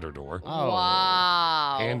his slider door.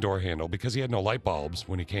 Wow. And door handle because he had no light bulbs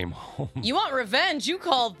when he came home. You want revenge? You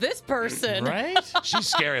call this person. Right? She's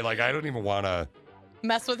scary. Like, I don't even want to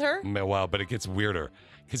Mess with her? Well, but it gets weirder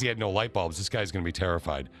because he had no light bulbs. This guy's going to be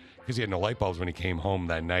terrified because he had no light bulbs when he came home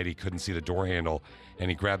that night. He couldn't see the door handle and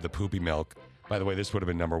he grabbed the poopy milk. By the way, this would have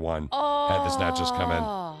been number one had this not just come in.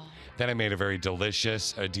 Then I made a very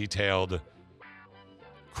delicious, detailed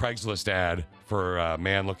Craigslist ad for a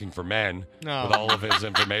man looking for men with all of his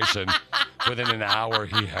information. Within an hour,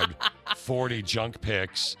 he had 40 junk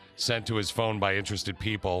pics sent to his phone by interested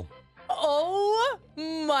people. Oh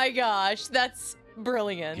my gosh, that's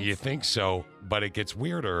brilliant. You think so, but it gets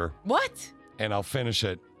weirder. What? And I'll finish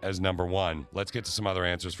it as number one. Let's get to some other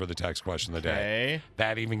answers for the text question of the day.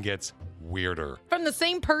 That even gets weirder. From the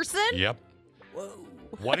same person? Yep. Whoa.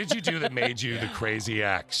 What did you do that made you the crazy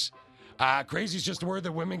ex? Crazy is just a word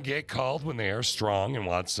that women get called when they are strong and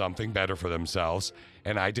want something better for themselves.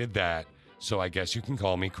 And I did that, so I guess you can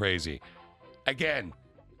call me crazy. Again,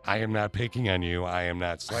 I am not picking on you. I am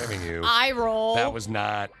not slamming you. Eye roll. That was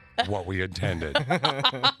not what we intended.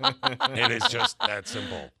 It is just that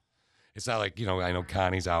simple. It's not like, I know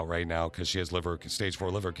Connie's out right now because she has stage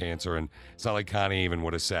 4 liver cancer, and it's not like Connie even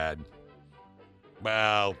would have said,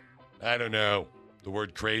 well, I don't know. The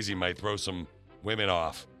word crazy might throw some women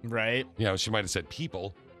off. Right. She might have said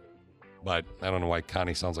people, but I don't know why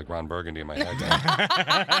Connie sounds like Ron Burgundy in my head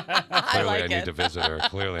now. Clearly, I need to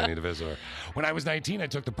visit her. When I was 19, I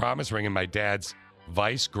took the promise ring in my dad's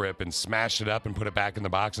vice grip and smashed it up and put it back in the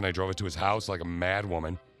box, and I drove it to his house like a mad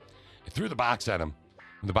woman. I threw the box at him.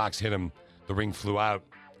 When the box hit him, the ring flew out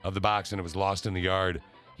of the box and it was lost in the yard.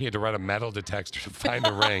 He had to run a metal detector to find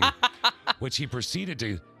the ring, which he proceeded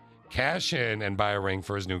to cash in and buy a ring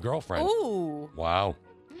for his new girlfriend. Ooh. Wow.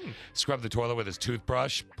 Scrubbed the toilet with his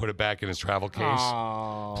toothbrush, put it back in his travel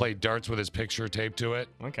case, played darts with his picture taped to it.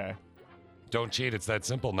 Okay. Don't cheat. It's that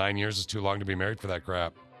simple. 9 years is too long to be married for that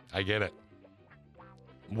crap. I get it.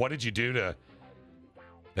 What did you do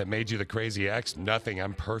that made you the crazy ex? Nothing.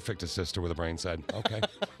 I'm perfect, a sister with a brain said. Okay.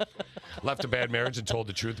 Left a bad marriage and told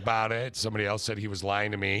the truth about it. Somebody else said he was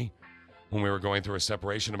lying to me when we were going through a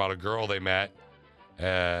separation about a girl they met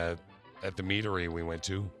at the meadery we went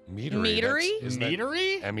to. Meadery?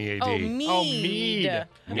 Meadery? M-E-A-D. Oh, mead. Oh, mead. Yeah.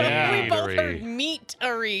 We both heard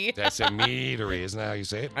meatery. That's a meadery. Isn't that how you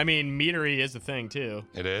say it? I mean, meadery is a thing, too.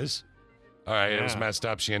 It is? All right, It was Yeah. messed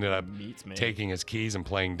up. She ended up Meats made. taking his keys and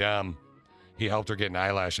playing dumb. He helped her get an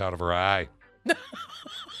eyelash out of her eye.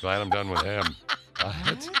 Glad I'm done with him.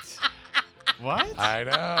 What? I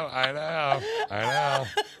know.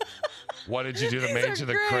 What did you do that made you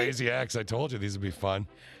the crazy ex? I told you these would be fun.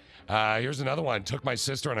 Here's another one. Took my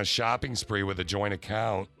sister on a shopping spree with a joint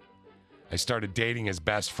account. I started dating his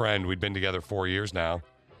best friend. We'd been together 4 years now.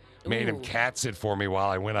 Made him cat sit for me while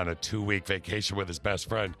I went on a 2-week vacation with his best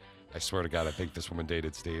friend. I swear to God, I think this woman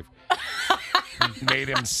dated Steve. Made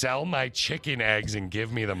him sell my chicken eggs and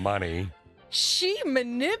give me the money. She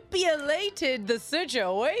manipulated the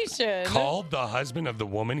situation. Called the husband of the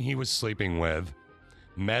woman he was sleeping with.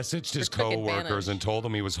 Messaged his co-workers and told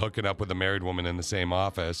them he was hooking up with a married woman in the same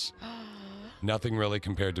office. Nothing really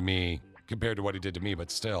compared to what he did to me,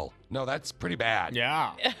 but still. No, that's pretty bad.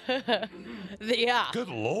 Yeah. Yeah. Good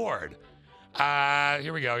Lord.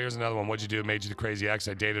 Here we go. Here's another one. What'd you do? Made you the crazy ex.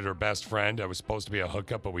 I dated her best friend. I was supposed to be a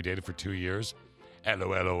hookup, but we dated for 2 years.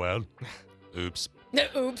 LOL. Oops.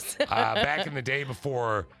 Oops. Back in the day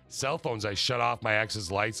before cell phones, I shut off my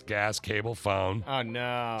ex's lights, gas, cable, phone. Oh,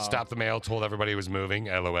 no. Stopped the mail, told everybody he was moving.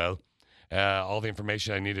 LOL. All the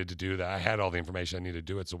information I needed to do that. I had all the information I needed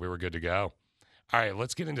to do it, so we were good to go. All right,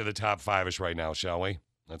 let's get into the top 5-ish right now, shall we?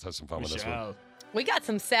 Let's have some fun with this one. We got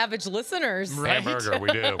some savage listeners. Right? Hamburger,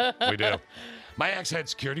 we do. We do. My ex had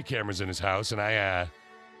security cameras in his house, and I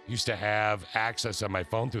used to have access on my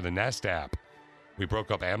phone through the Nest app. We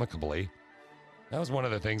broke up amicably. That was one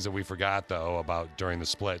of the things that we forgot, though, about during the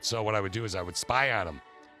split. So what I would do is I would spy on him,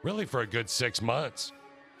 really for a good 6 months.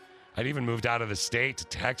 I'd even moved out of the state to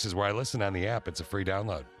Texas, where I listen on the app. It's a free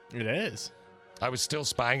download. It is. I was still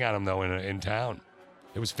spying on him, though, in town.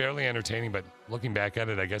 It was fairly entertaining, but looking back at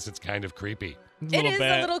it, I guess it's kind of creepy. It is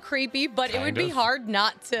a little creepy, but it would be hard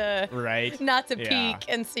not to peek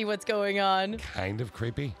and see what's going on. Kind of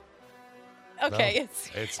creepy. Okay,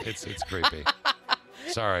 no, it's creepy.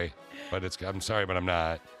 Sorry, but I'm sorry, but I'm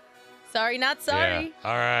not. Sorry, not sorry. Yeah.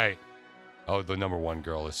 All right. Oh, the number one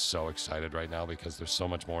girl is so excited right now because there's so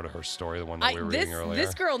much more to her story, the one that we were reading earlier.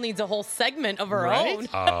 This girl needs a whole segment of her own.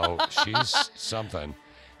 Oh, she's something.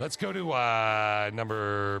 Let's go to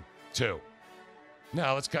number 2.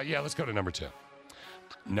 No, let's go to number 2.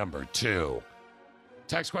 Number 2.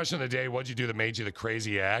 Text question of the day, what'd you do that made you the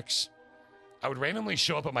crazy ex? I would randomly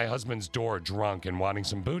show up at my husband's door drunk and wanting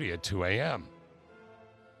some booty at 2 a.m.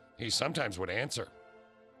 He sometimes would answer.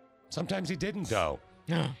 Sometimes he didn't, though.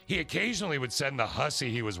 He occasionally would send the hussy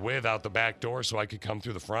he was with out the back door so I could come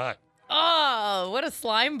through the front. Oh, what a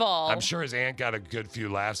slime ball. I'm sure his aunt got a good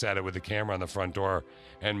few laughs at it with the camera on the front door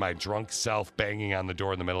and my drunk self banging on the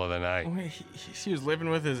door in the middle of the night. Wait, he was living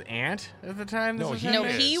with his aunt at the time? He was.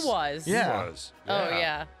 Yeah. He was. Oh,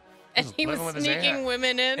 yeah. And he was sneaking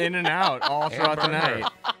women in and out all throughout the night.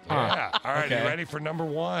 Yeah. All right, you ready for number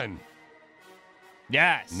 1?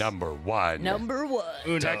 Yes. Number 1. Number 1.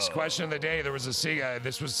 Uno. Text question of the day. There was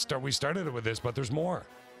we started it with this, but there's more.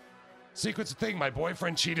 Secret's a thing. My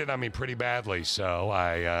boyfriend cheated on me pretty badly, so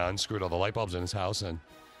I unscrewed all the light bulbs in his house and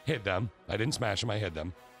hid them. I didn't smash them. I hid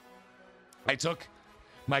them. I took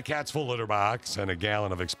my cat's full litter box and a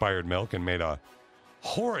gallon of expired milk and made a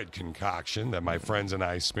horrid concoction that my friends and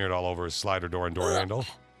I smeared all over his slider door and door handle.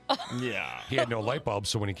 Yeah. He had no light bulbs,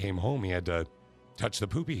 so when he came home, he had to touch the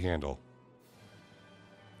poopy handle.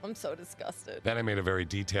 I'm so disgusted. Then I made a very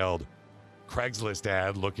detailed Craigslist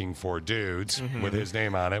ad looking for dudes with his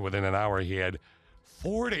name on it. Within an hour, he had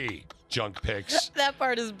 40 junk pics. That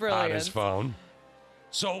part is brilliant. On his phone.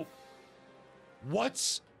 So,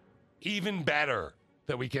 what's even better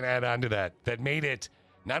that we can add on to that made it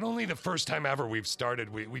not only the first time ever we've started,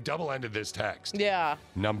 we double-ended this text. Yeah.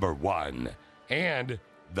 Number 1 and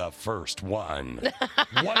the first one.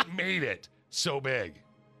 What made it so big?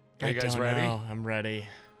 Are you guys ready? I'm ready.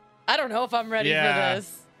 I don't know if I'm ready for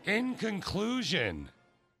this. In conclusion,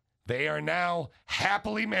 they are now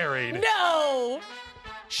happily married. No!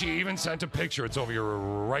 She even sent a picture. It's over your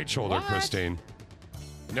right shoulder, Christine.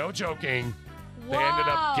 No joking. Wow. They ended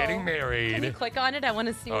up getting married. Can you click on it? I want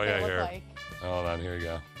to see what they look like. Hold on. Here you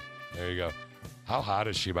go. There you go. How hot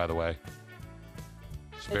is she, by the way?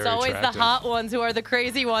 It's always attractive. the hot ones who are the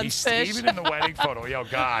crazy ones, Fish. Even in the wedding photo. Yo,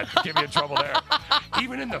 God, get me in trouble there.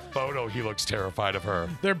 Even in the photo, he looks terrified of her.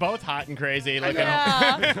 They're both hot and crazy. Look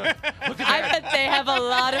at I bet they have a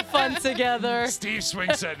lot of fun together. Steve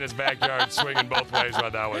swing set in his backyard, swinging both ways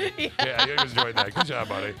on that one. Yeah, you enjoyed that. Good job,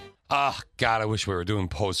 buddy. Oh, God, I wish we were doing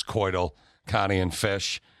post-coital Connie and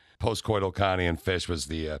Fish. Post-coital Connie and Fish was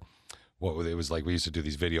the... What it was like, we used to do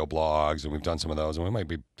these video blogs, and we've done some of those, and we might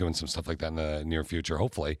be doing some stuff like that in the near future,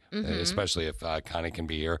 hopefully, especially if Connie can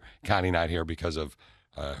be here. Connie not here because of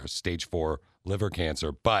her stage 4 liver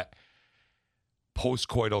cancer. But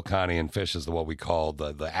Postcoital Connie and Fish is what we call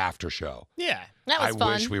the after show. Yeah. That was I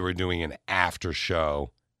fun. wish we were doing an after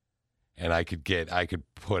show and I could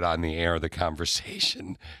put on the air the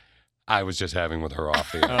conversation I was just having with her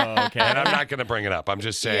off the air. Oh, okay. And I'm not going to bring it up. I'm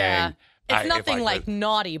just saying. Yeah. It's if nothing I could- like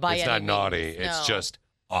naughty by It's any not means. naughty. It's No. just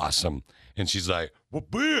awesome. And she's like, well,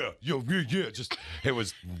 yeah. Just, it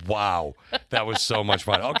was, wow. That was so much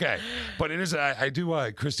fun. Okay. But it is, I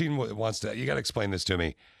do, Christine wants to, you got to explain this to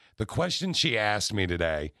me. The question she asked me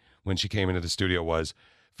today when she came into the studio was,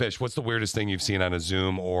 Fish, what's the weirdest thing you've seen on a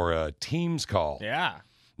Zoom or a Teams call? Yeah.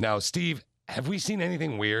 Now, Steve, have we seen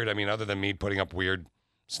anything weird? I mean, other than me putting up weird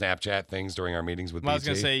Snapchat things during our meetings with Well, I was BT?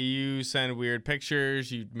 going to say, you send weird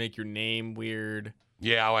pictures. You make your name weird.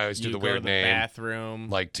 Yeah, I always do You the go to weird the name. bathroom.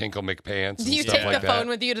 Like Tinkle McPants and Do you stuff take like the that. phone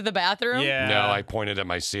with you to the bathroom? Yeah. No, I pointed at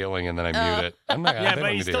my ceiling and then I mute it. I'm not, Yeah, they but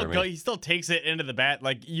don't he need to hear me. he still takes it into the bath.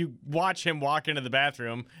 Like, you watch him walk into the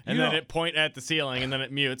bathroom, and then it point at the ceiling, and then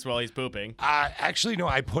it mutes while he's pooping. Actually, no,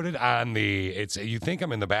 I put it on you think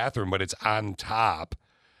I'm in the bathroom, but it's on top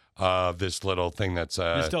of this little thing that's.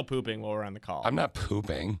 You're still pooping while we're on the call. I'm not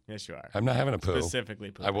pooping. Yes, you are. I'm not having a poo.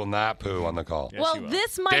 Specifically pooping. I will not poo on the call. Yes, Well, you will.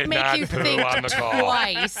 this might Did make not you poo think on the call.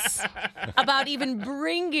 twice about even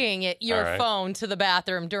bringing your All right. phone to the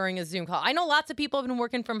bathroom during a Zoom call. I know lots of people have been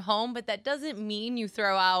working from home, but that doesn't mean you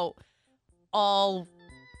throw out all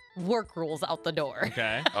work rules out the door.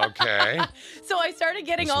 Okay. Okay. So I started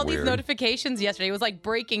getting That's all these weird. notifications yesterday. It was like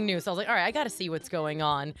breaking news. I was like, all right, I got to see what's going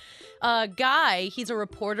on. Guy, he's a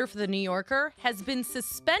reporter for The New Yorker, has been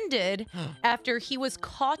suspended after he was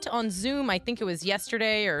caught on Zoom. I think it was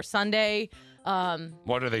yesterday or Sunday.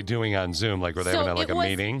 What are they doing on Zoom? Like, were they So having a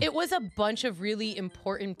meeting? It was a bunch of really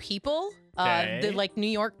important people. Okay. The like New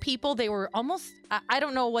York people. They were almost, I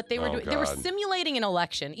don't know what they were Oh, doing. They were God. simulating an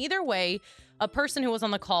election. Either way, a person who was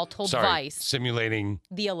on the call told Sorry, Vice simulating.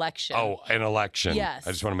 the election. Oh, an election. Yes.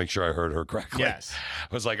 I just want to make sure I heard her correctly. Yes.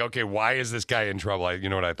 I was like, okay, why is this guy in trouble? You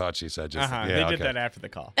know what I thought she said? Just Uh-huh. yeah, They okay. did that after the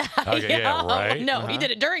call. Okay, yeah, right. No, Uh-huh. he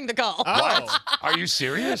did it during the call. What? Are you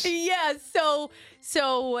serious? Yeah, so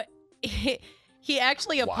he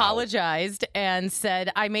actually apologized and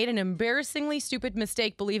said, I made an embarrassingly stupid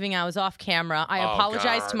mistake believing I was off camera. I Oh,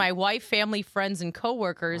 apologized God. to my wife, family, friends, and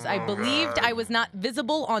coworkers. I believed I was not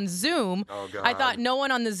visible on Zoom. Oh, God. I thought no one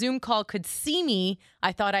on the Zoom call could see me.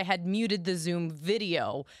 I thought I had muted the Zoom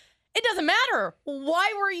video. It doesn't matter.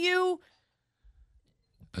 Why were you...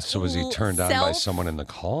 So was he turned on by Self- someone in the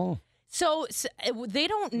call? So they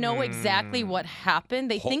don't know exactly what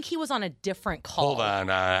happened. They think he was on a different call. Hold on.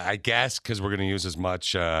 I guess because we're going to use as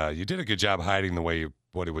much. You did a good job hiding the way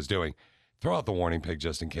what he was doing. Throw out the warning pig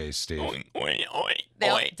just in case, Steve.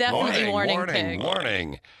 Definitely warning pig.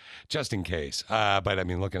 Warning. Just in case. But I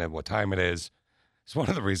mean, looking at what time it is, it's one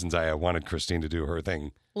of the reasons I wanted Christine to do her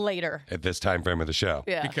thing Later. at this time frame of the show.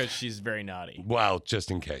 Yeah. Because she's very naughty. Well,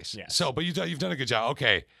 just in case. Yes. So, but you've done a good job.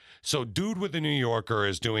 Okay. So, dude with the New Yorker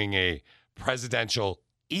is doing a presidential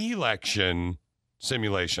election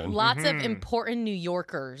simulation. Lots of important New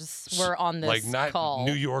Yorkers were on this like not call.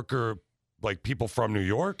 New Yorker, like people from New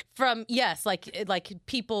York. From like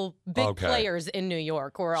people, big Okay. players in New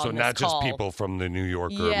York were on So this not call. just people from the New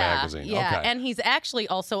Yorker yeah, magazine. Yeah, Okay. and he's actually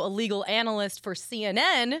also a legal analyst for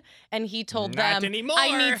CNN, and he told Not them, anymore.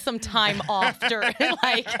 "I need some time off during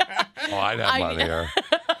like." Oh, I'd have him on the air.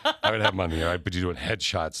 I would have him on the air. But you're doing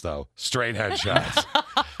headshots though, straight headshots.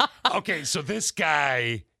 Okay, so this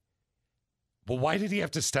guy. Well, why did he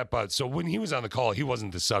have to step out? So when he was on the call, he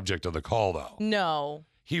wasn't the subject of the call though. No.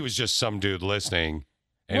 He was just some dude listening,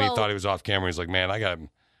 and Well- he thought he was off camera. He's like, "Man,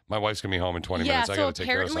 my wife's gonna be home in 20 Yeah, minutes. I so gotta take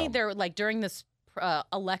care of apparently something." they're like during this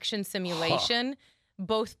election simulation,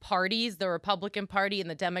 both parties, the Republican Party and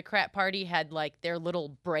the Democrat Party, had like their little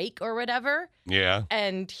break or whatever. Yeah.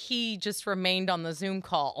 And he just remained on the Zoom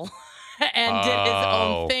call and did his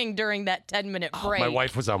own thing during that 10-minute break. My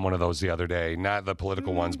wife was on one of those the other day, not the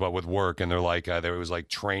political ones, but with work, and they're like, there was like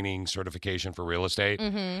training certification for real estate,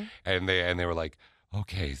 Mhm. and they were like,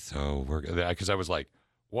 okay, so we're because I was like,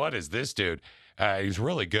 what is this dude? He was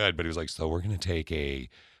really good, but he was like, so we're gonna take a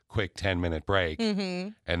quick 10-minute break,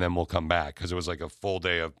 Mhm. and then we'll come back because it was like a full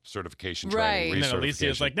day of certification Right. training, And then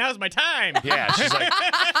Alicia's recertification. like, now's my time. Yeah, she's like,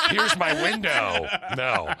 here's my window.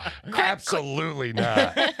 No, absolutely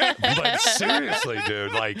not. But seriously,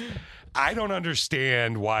 dude, like, I don't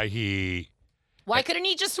understand why he. Why couldn't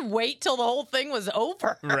he just wait till the whole thing was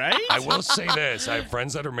over? Right? I will say this: I have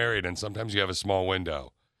friends that are married, and sometimes you have a small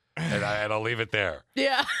window, and I'll leave it there.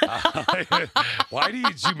 Yeah. Why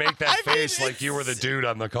did you make that face like you were the dude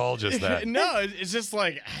on the call just then? No, it's just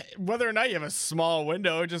like whether or not you have a small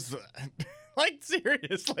window, just Like,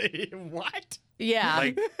 seriously, what? Yeah.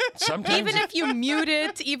 Like, sometimes Even if you mute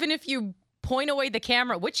it, even if you point away the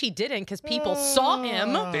camera, which he didn't because people saw him.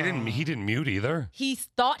 He didn't mute either. He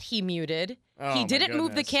thought he muted. Oh, he my didn't move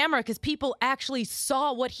the goodness. camera because people actually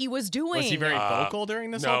saw what he was doing. Was he very vocal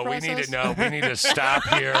during this no, whole process? we need to stop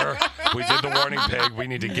here. We did the warning pig. We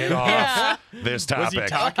need to get off this topic.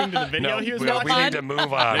 Was he talking to the video No, he was we watching? need to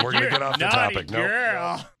move on. We're going to get off the Naughty topic.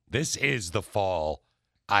 girl. No. This is the fall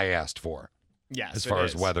I asked for. Yes, as far it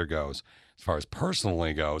as is. weather goes. As far as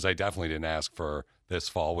personally goes, I definitely didn't ask for this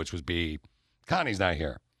fall, which would be Connie's not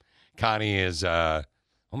here. Connie is, oh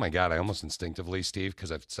my God, I almost instinctively, Steve,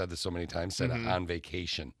 because I've said this so many times, said on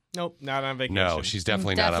vacation. Nope, not on vacation. No, she's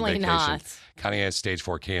definitely not on Definitely vacation. not. Connie has stage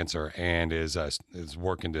 4 cancer and is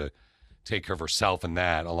working to take care of herself and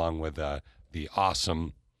that, along with the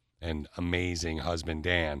awesome and amazing husband,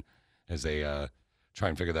 Dan, as they try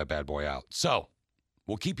and figure that bad boy out. So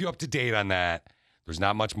we'll keep you up to date on that. There's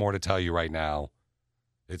not much more to tell you right now.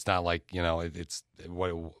 It's not like, it's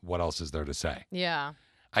what else is there to say? Yeah.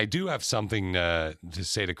 I do have something to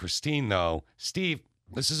say to Christine, though. Steve,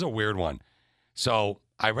 this is a weird one. So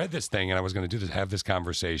I read this thing, and I was going to have this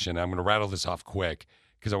conversation. I'm going to rattle this off quick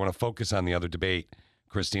because I want to focus on the other debate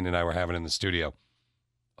Christine and I were having in the studio.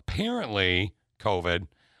 Apparently, COVID,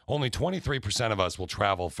 only 23% of us will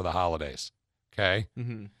travel for the holidays, okay?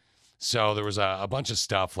 Mm-hmm. So there was a bunch of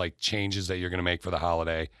stuff like changes that you're going to make for the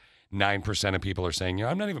holiday. 9% of people are saying,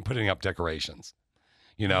 I'm not even putting up decorations.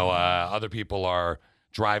 Other people are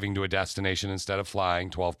driving to a destination instead of flying,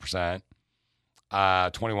 12%.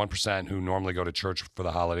 21% who normally go to church for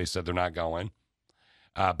the holidays said they're not going.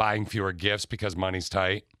 Buying fewer gifts because money's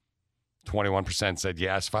tight. 21% said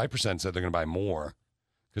yes. 5% said they're going to buy more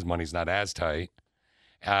because money's not as tight.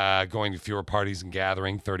 Going to fewer parties and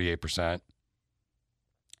gathering, 38%.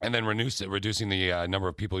 And then reducing the number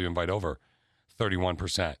of people you invite over,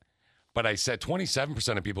 31%. But I said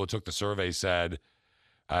 27% of people who took the survey said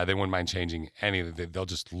they wouldn't mind changing any. They'll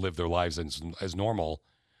just live their lives as normal.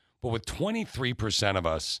 But with 23% of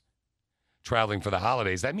us traveling for the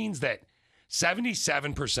holidays, that means that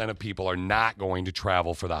 77% of people are not going to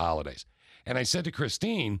travel for the holidays. And I said to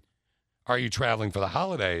Christine, are you traveling for the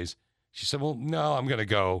holidays? She said, well, no, I'm going to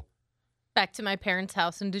go. Back to my parents'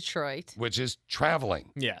 house in Detroit. Which is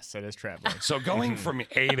traveling. Yes, it is traveling. So going from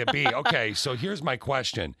A to B. Okay, so here's my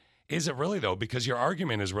question. Is it really, though? Because your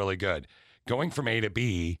argument is really good. Going from A to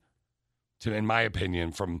B, in my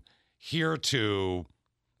opinion, from here to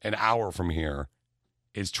an hour from here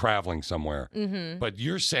is traveling somewhere. Mm-hmm. But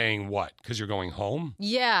you're saying what? Because you're going home?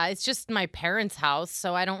 Yeah, it's just my parents' house,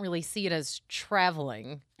 so I don't really see it as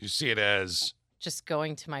traveling. You see it as? Just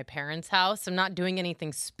going to my parents' house. I'm not doing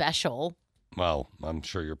anything special. Well, I'm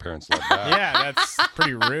sure your parents love that. Yeah, that's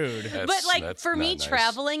pretty rude. But like that's for not me, nice.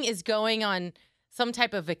 traveling is going on some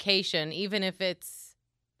type of vacation, even if it's,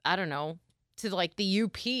 I don't know, to like the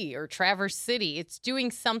UP or Traverse City. It's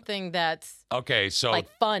doing something that's okay, so like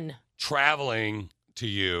fun. Traveling to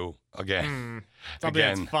you again. Something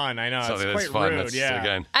again, that's fun. I know. something It's that's quite fun. rude. That's, Yeah.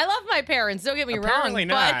 Again. I love my parents, don't get me Apparently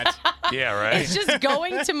wrong. not. But Yeah, right? it's just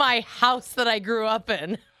going to my house that I grew up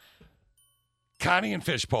in. Connie and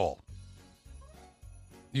Fishbowl.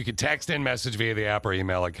 You can text in, message via the app, or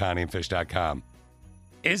email at connieandfish.com.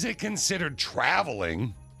 Is it considered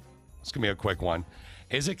traveling? This can be a quick one.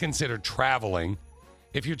 Is it considered traveling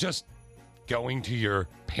if you're just going to your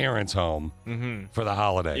parents' home for the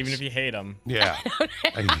holidays? Even if you hate them. Yeah.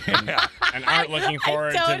 Yeah. And aren't looking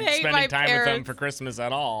forward to don't hate my spending time with them parents. for Christmas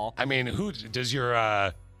at all. I mean, who does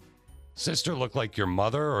your sister look like your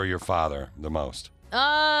mother or your father the most?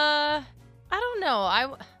 I don't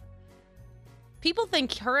know. People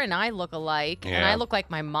think her and I look alike, and Yeah. I look like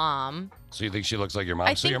my mom. So you think she looks like your mom?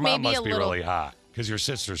 I So think your mom maybe must a be little- really hot because your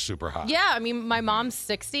sister's super hot. Yeah, I mean, my mom's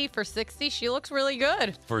 60. For 60, she looks really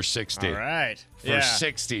good. For 60. All right. For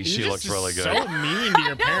 60, she You're looks just really good. So mean to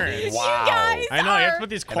your parents. Wow. You guys I know. You have to are- put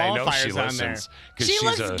these And I know she qualifiers on there. listens. 'cause She she's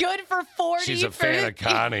looks a- good for 40. She's a for fan of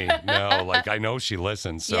Connie. No, like I know she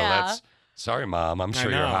listens. So Yeah. that's sorry, Mom. I'm sure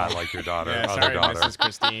I you're know. hot like your daughter. Yeah, other sorry, daughter. Mrs.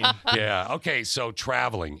 Christine. Yeah. Okay. So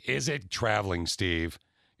traveling. Is it traveling, Steve?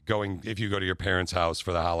 Going if you go to your parents' house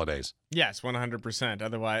for the holidays. Yes, 100%.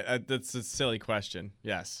 Otherwise, that's a silly question.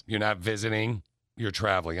 Yes. You're not visiting. You're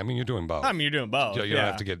traveling. I mean, you're doing both. I mean, you're doing both. You don't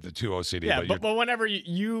have to get the 2 OCD. Yeah, but but whenever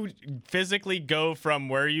you physically go from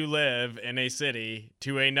where you live in a city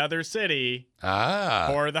to another city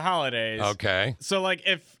for the holidays. Okay. So, like,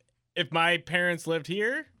 if my parents lived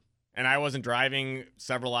here and I wasn't driving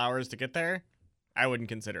several hours to get there, I wouldn't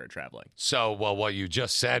consider it traveling. So, well, what you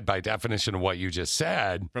just said, by definition of what you just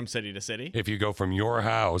said, from city to city, if you go from your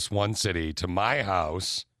house, one city, to my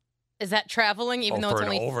house, Is that traveling, even though it's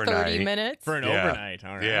only 30 minutes? For an overnight.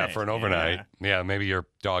 All right. Yeah, for an overnight. Yeah, maybe you're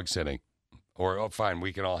dog sitting. Or, fine,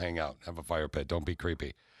 we can all hang out, have a fire pit. Don't be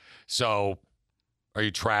creepy. So, are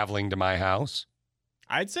you traveling to my house?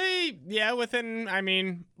 I'd say, within,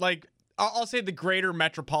 I'll say the greater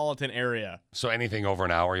metropolitan area. So, anything over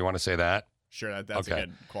an hour, you want to say that? Sure, that's a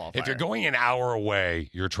good qualifier. If you're going an hour away,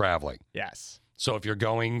 you're traveling. Yes. So, if you're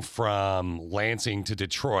going from Lansing to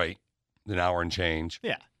Detroit, an hour and change.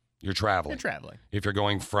 Yeah. You're traveling. You're traveling. If you're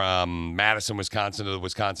going from Madison, Wisconsin to the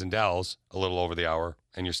Wisconsin Dells, a little over the hour,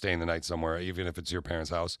 and you're staying the night somewhere, even if it's your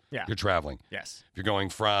parents' house, you're traveling. Yes. If you're going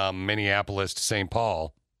from Minneapolis to St.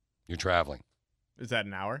 Paul, you're traveling. Is that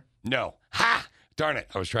an hour? No. Ha! Darn it.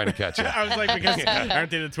 I was trying to catch you. I was like, because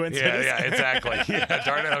aren't they the Twin Cities? Yeah, exactly. Yeah,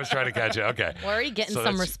 darn it. I was trying to catch you. Okay. We're already getting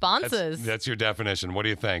some responses. That's your definition. What do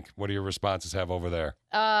you think? What do your responses have over there?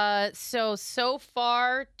 So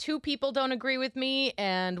far, 2 people don't agree with me,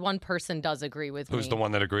 and 1 person does agree with me. Who's the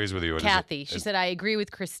one that agrees with you? Kathy. She said, I agree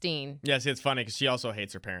with Christine. Yeah, see, it's funny because she also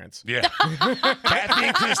hates her parents. Yeah. Kathy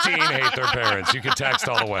and Christine hate their parents. You can text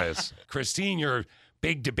all the ways. Christine, your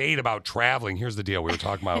big debate about traveling. Here's the deal. We were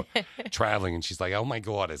talking about traveling, and she's like, oh, my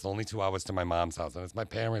God, it's only 2 hours to my mom's house, and it's my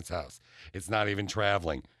parents' house. It's not even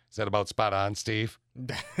traveling. Is that about spot on, Steve?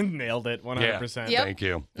 Nailed it, 100%. Yep. Thank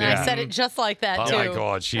you. I said it just like that, too. Oh, my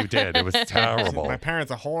God, she did. It was terrible. My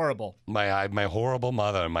parents are horrible. My horrible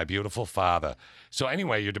mother and my beautiful father. So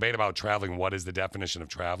anyway, your debate about traveling, what is the definition of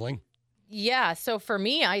traveling? Yeah, so for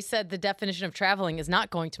me, I said the definition of traveling is not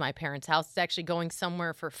going to my parents' house. It's actually going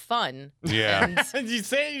somewhere for fun. Yeah. You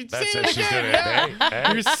say That's it it. She's doing it.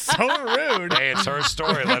 Hey. You're so rude. Hey, it's her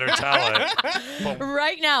story. Let her tell it.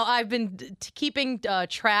 Right now, I've been keeping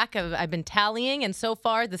track of, I've been tallying, and so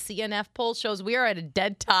far the CNF poll shows we are at a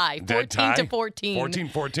dead tie, 14 to 14.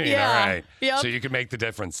 14-14, Yeah. all right. Yep. So you can make the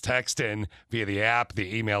difference. Text in via the app,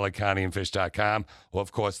 the email at ConnieandFish.com, or,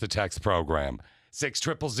 of course, the text program.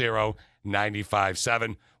 600-957.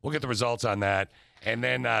 We'll get the results on that. And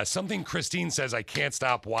then something Christine says, I can't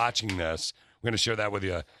stop watching this. We're going to share that with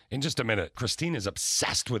you in just a minute. Christine is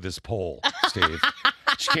obsessed with this poll, Steve.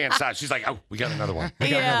 She can't stop. She's like, oh, we got another one. We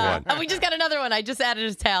got another one. Oh, we just got another one. I just added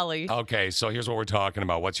a tally. Okay, so here's what we're talking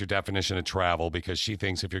about. What's your definition of travel? Because she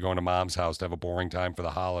thinks if you're going to mom's house to have a boring time for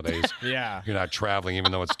the holidays, Yeah. you're not traveling,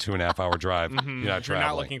 even though it's a 2.5-hour drive. You're not If you're traveling.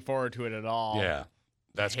 not looking forward to it at all. Yeah,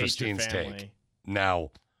 that's Hate your Christine's family. take. Now,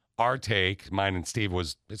 our take, mine and Steve,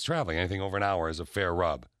 was it's traveling. Anything over an hour is a fair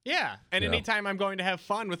rub. Yeah. And Yeah. anytime I'm going to have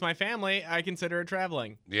fun with my family, I consider it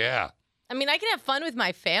traveling. Yeah. I mean, I can have fun with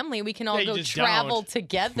my family. We can all Yeah, you go just travel don't.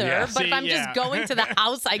 together. Yeah. But if See, I'm yeah. just going to the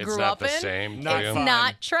house I It's grew not up the in, same Not for you? fun.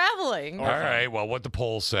 not traveling. All right. Well, what'd the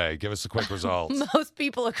polls say? Give us the quick results. Most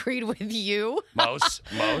people agreed with you. Most?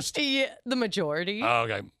 Yeah, the majority.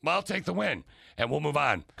 Okay. Well, I'll take the win. And we'll move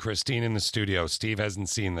on. Christine in the studio. Steve hasn't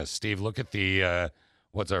seen this. Steve, look at the,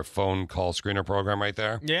 what's our phone call screener program right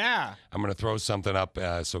there? Yeah. I'm going to throw something up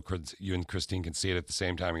so you and Christine can see it at the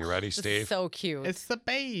same time. Are you ready, This Steve? is so cute. It's the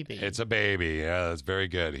baby. It's a baby. Yeah, that's very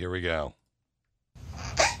good. Here we go.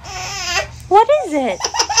 What is it?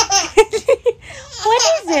 What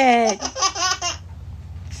is it?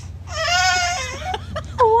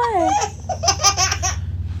 What?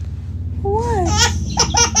 What?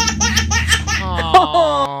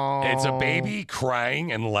 It's a baby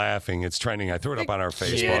crying and laughing. It's trending. I threw it up on our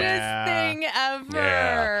Facebook. Cutest thing ever.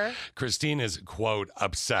 Yeah. Christine is, quote,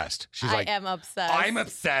 obsessed. She's like, I am obsessed. I'm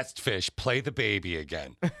obsessed, Fish. Play the baby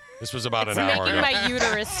again. This was about It's an hour making ago. my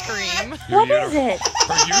uterus scream. Your What is it?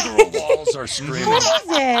 Her uteral walls are screaming. What is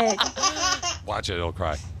it? Watch it. It'll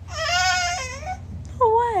cry.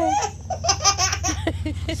 What?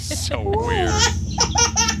 So weird.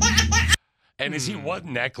 And what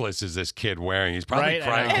necklace is this kid wearing? He's probably Right, I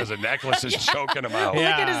crying know. because the necklace is choking him out. Look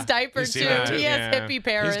at his diaper, You too. see that, too? He has hippie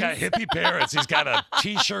parents. He's got hippie parents. He's got a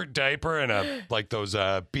t-shirt diaper and those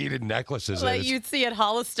beaded necklaces. Like It's- you'd see at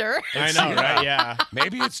Hollister. I know, right? Yeah.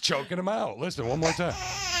 Maybe it's choking him out. Listen, one more time.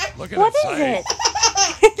 Look at What that is sight.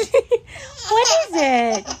 it? What is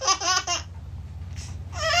it?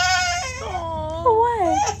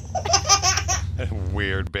 What?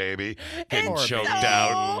 Weird baby getting Poor choked baby.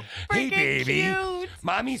 out. Hey, freaking baby. cute.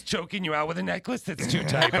 Mommy's choking you out with a necklace that's too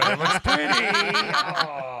tight, but it looks pretty.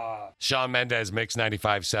 Aw. Shawn Mendes, Mix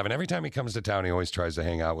 95.7. Every time he comes to town, he always tries to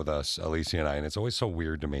hang out with us, Alicia and I, and it's always so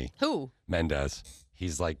weird to me. Who? Mendes.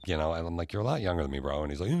 He's like, and I'm like, you're a lot younger than me, bro.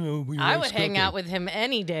 And he's like, we I like would hang cooking. out with him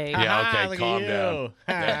any day. Yeah, Aha, okay, look at calm you. down.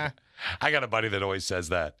 Yeah. I got a buddy that always says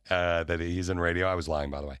that he's in radio. I was lying,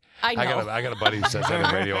 by the way. I know. I got a buddy who says that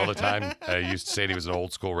in radio all the time. He used to say he was an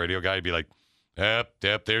old school radio guy. He'd be like,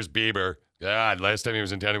 yep, there's Bieber. God, last time he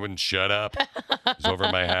was in town, he wouldn't shut up. He was over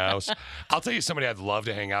at my house. I'll tell you somebody I'd love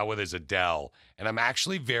to hang out with is Adele. And I'm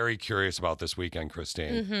actually very curious about this weekend,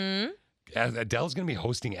 Christine. Mm-hmm. Adele's going to be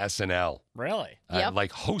hosting SNL. Really? Yep.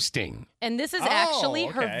 Like hosting. And this is actually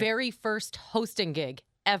her very first hosting gig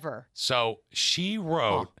ever. So she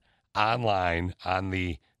wrote online on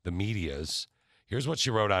the medias. Here's what she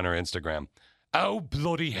wrote on her Instagram. Oh,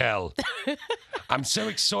 bloody hell. I'm so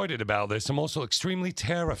excited about this. I'm also extremely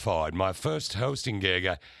terrified. My first hosting gig,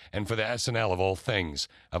 and for the SNL of all things.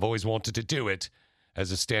 I've always wanted to do it as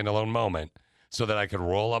a standalone moment so that I could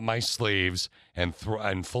roll up my sleeves and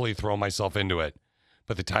fully throw myself into it.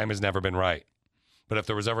 But the time has never been right. But if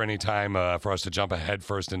there was ever any time for us to jump head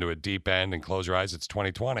first into a deep end and close your eyes, it's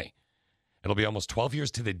 2020. It'll be almost 12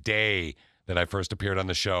 years to the day that I first appeared on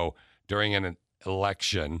the show during an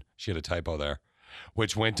election. She had a typo there,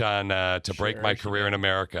 which went on to break my career in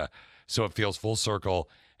America. So it feels full circle,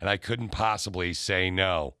 and I couldn't possibly say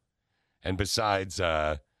no. And besides,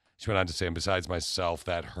 she went on to say, and besides myself,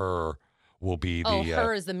 that her will be the...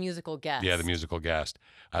 her is the musical guest. Yeah, the musical guest.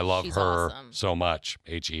 I love She's her awesome. so much.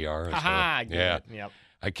 H-E-R. is Aha, her. good. Yeah. Yep.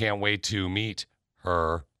 I can't wait to meet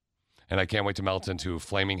her, and I can't wait to melt into a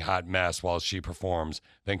flaming hot mess while she performs,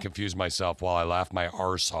 then confuse myself while I laugh my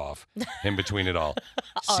arse off in between it all.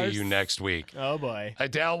 See you next week. Oh, boy.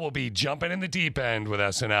 Adele will be jumping in the deep end with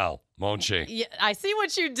SNL, won't she? Yeah, I see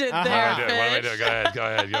what you did What there, do I do? What do I do?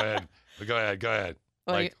 Fish. Go ahead.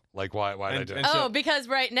 Well, Like why did I do it? Oh, because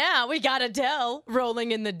right now we got Adele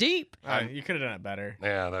rolling in the deep You could have done it better.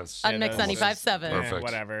 Yeah, that's... on Mix 95.7. Perfect.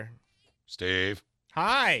 Whatever. Steve.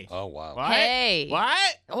 Hi. Oh, wow. What? Hey.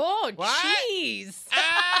 What? Oh, What? jeez.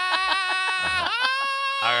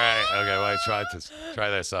 All right. Okay, well, try this. Try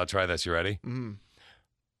this. I'll try this. You ready? Mm-hmm.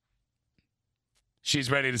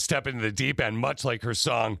 She's ready to step into the deep end, much like her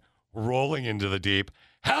song, Rolling into the Deep.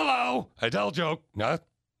 Hello! Adele joke. No?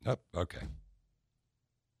 Nope. Okay.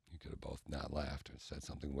 You could have both not laughed or said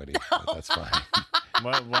something witty, but that's fine.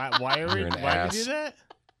 Why are we? You're an Why ass. would we do that?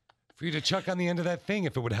 For you to chuck on the end of that thing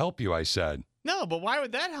if it would help you, I said. No, but why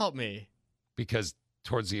would that help me? Because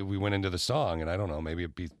we went into the song, and I don't know, maybe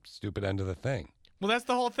it'd be stupid end of the thing. Well, that's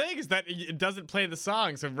the whole thing, is that it doesn't play the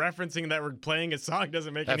song. So referencing that we're playing a song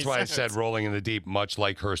doesn't make That's any why sense. I said Rolling in the Deep, much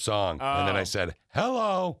like her song. And then I Oh. said,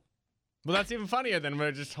 hello. Well, that's even funnier than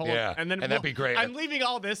we're just holding. Yeah, And then and that'd be great. I'm leaving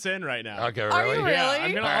all this in right now. Okay, really? Are you really? Yeah,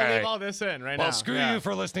 I'm going to All leave right. all this in right now. Well, screw Yeah. you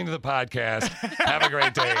for listening to the podcast. Have a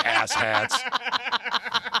great day, ass hats.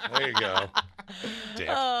 There you go. Dick.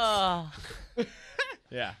 Oh.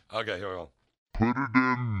 Yeah. Okay, here we go. Put it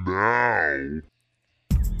in now.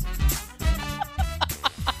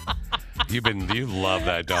 You love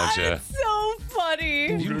that, don't you? So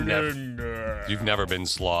funny. You've never been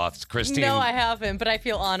slothed. Christine. No, I haven't, but I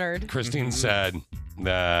feel honored. Christine said,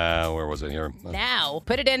 where was it here? Now.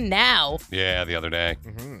 Put it in now. Yeah, the other day.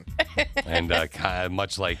 And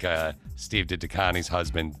much like Steve did to Connie's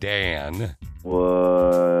husband, Dan.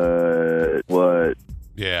 What?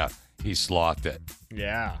 Yeah, he slothed it.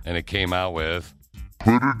 Yeah. And it came out with...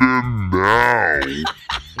 Put it in now.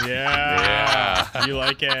 Yeah. You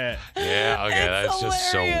like it. Yeah, okay, that's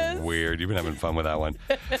just so hilarious. weird. You've been having fun with that one.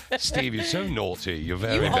 Steve, you're so naughty. You're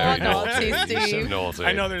very, You very are naughty, You're so Steve. naughty.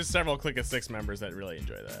 I know there's several Click of Six members that really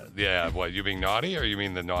enjoy that. Yeah, what, you being naughty or you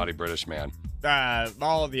mean the naughty British man?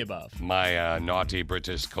 All of the above. My naughty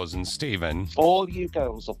British cousin, Stephen. All you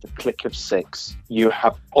girls of the Click of Six, you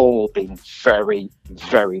have all been very,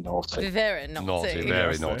 very naughty. Very naughty. Naughty,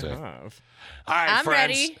 very Yes, they naughty. have. All right, I'm friends.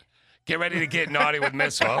 ready. Get ready to get naughty with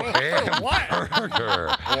Miss Hope. What? Burger.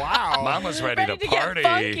 Wow. Mama's ready to party.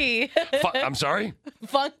 Get funky. I'm sorry?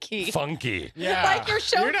 Funky. Funky. Yeah. Like your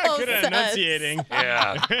show You're not host good at says. enunciating.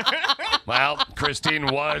 Yeah. Well, Christine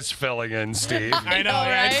was filling in, Steve. I know,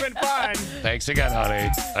 right? It's been fun. Thanks again, honey,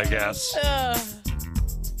 I guess.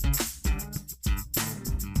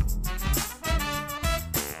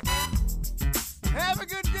 Have a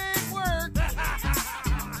good day at work.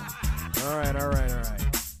 All right.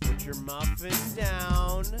 Put your muffin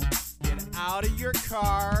down, get out of your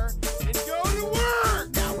car, and go to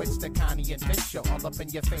work. Now it's the Connie and Fish show, all up in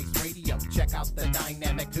your face radio. Check out the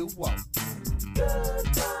dynamic duo.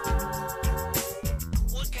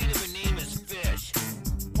 What kind of a name is Fish?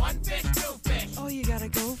 One fish, two fish. Oh, you gotta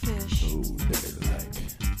go fish.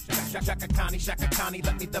 Shaka Connie,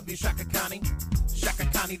 let me love you, Shaka Connie. Shaka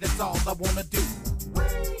Connie, that's all I wanna do.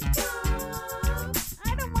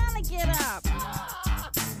 I don't wanna get up.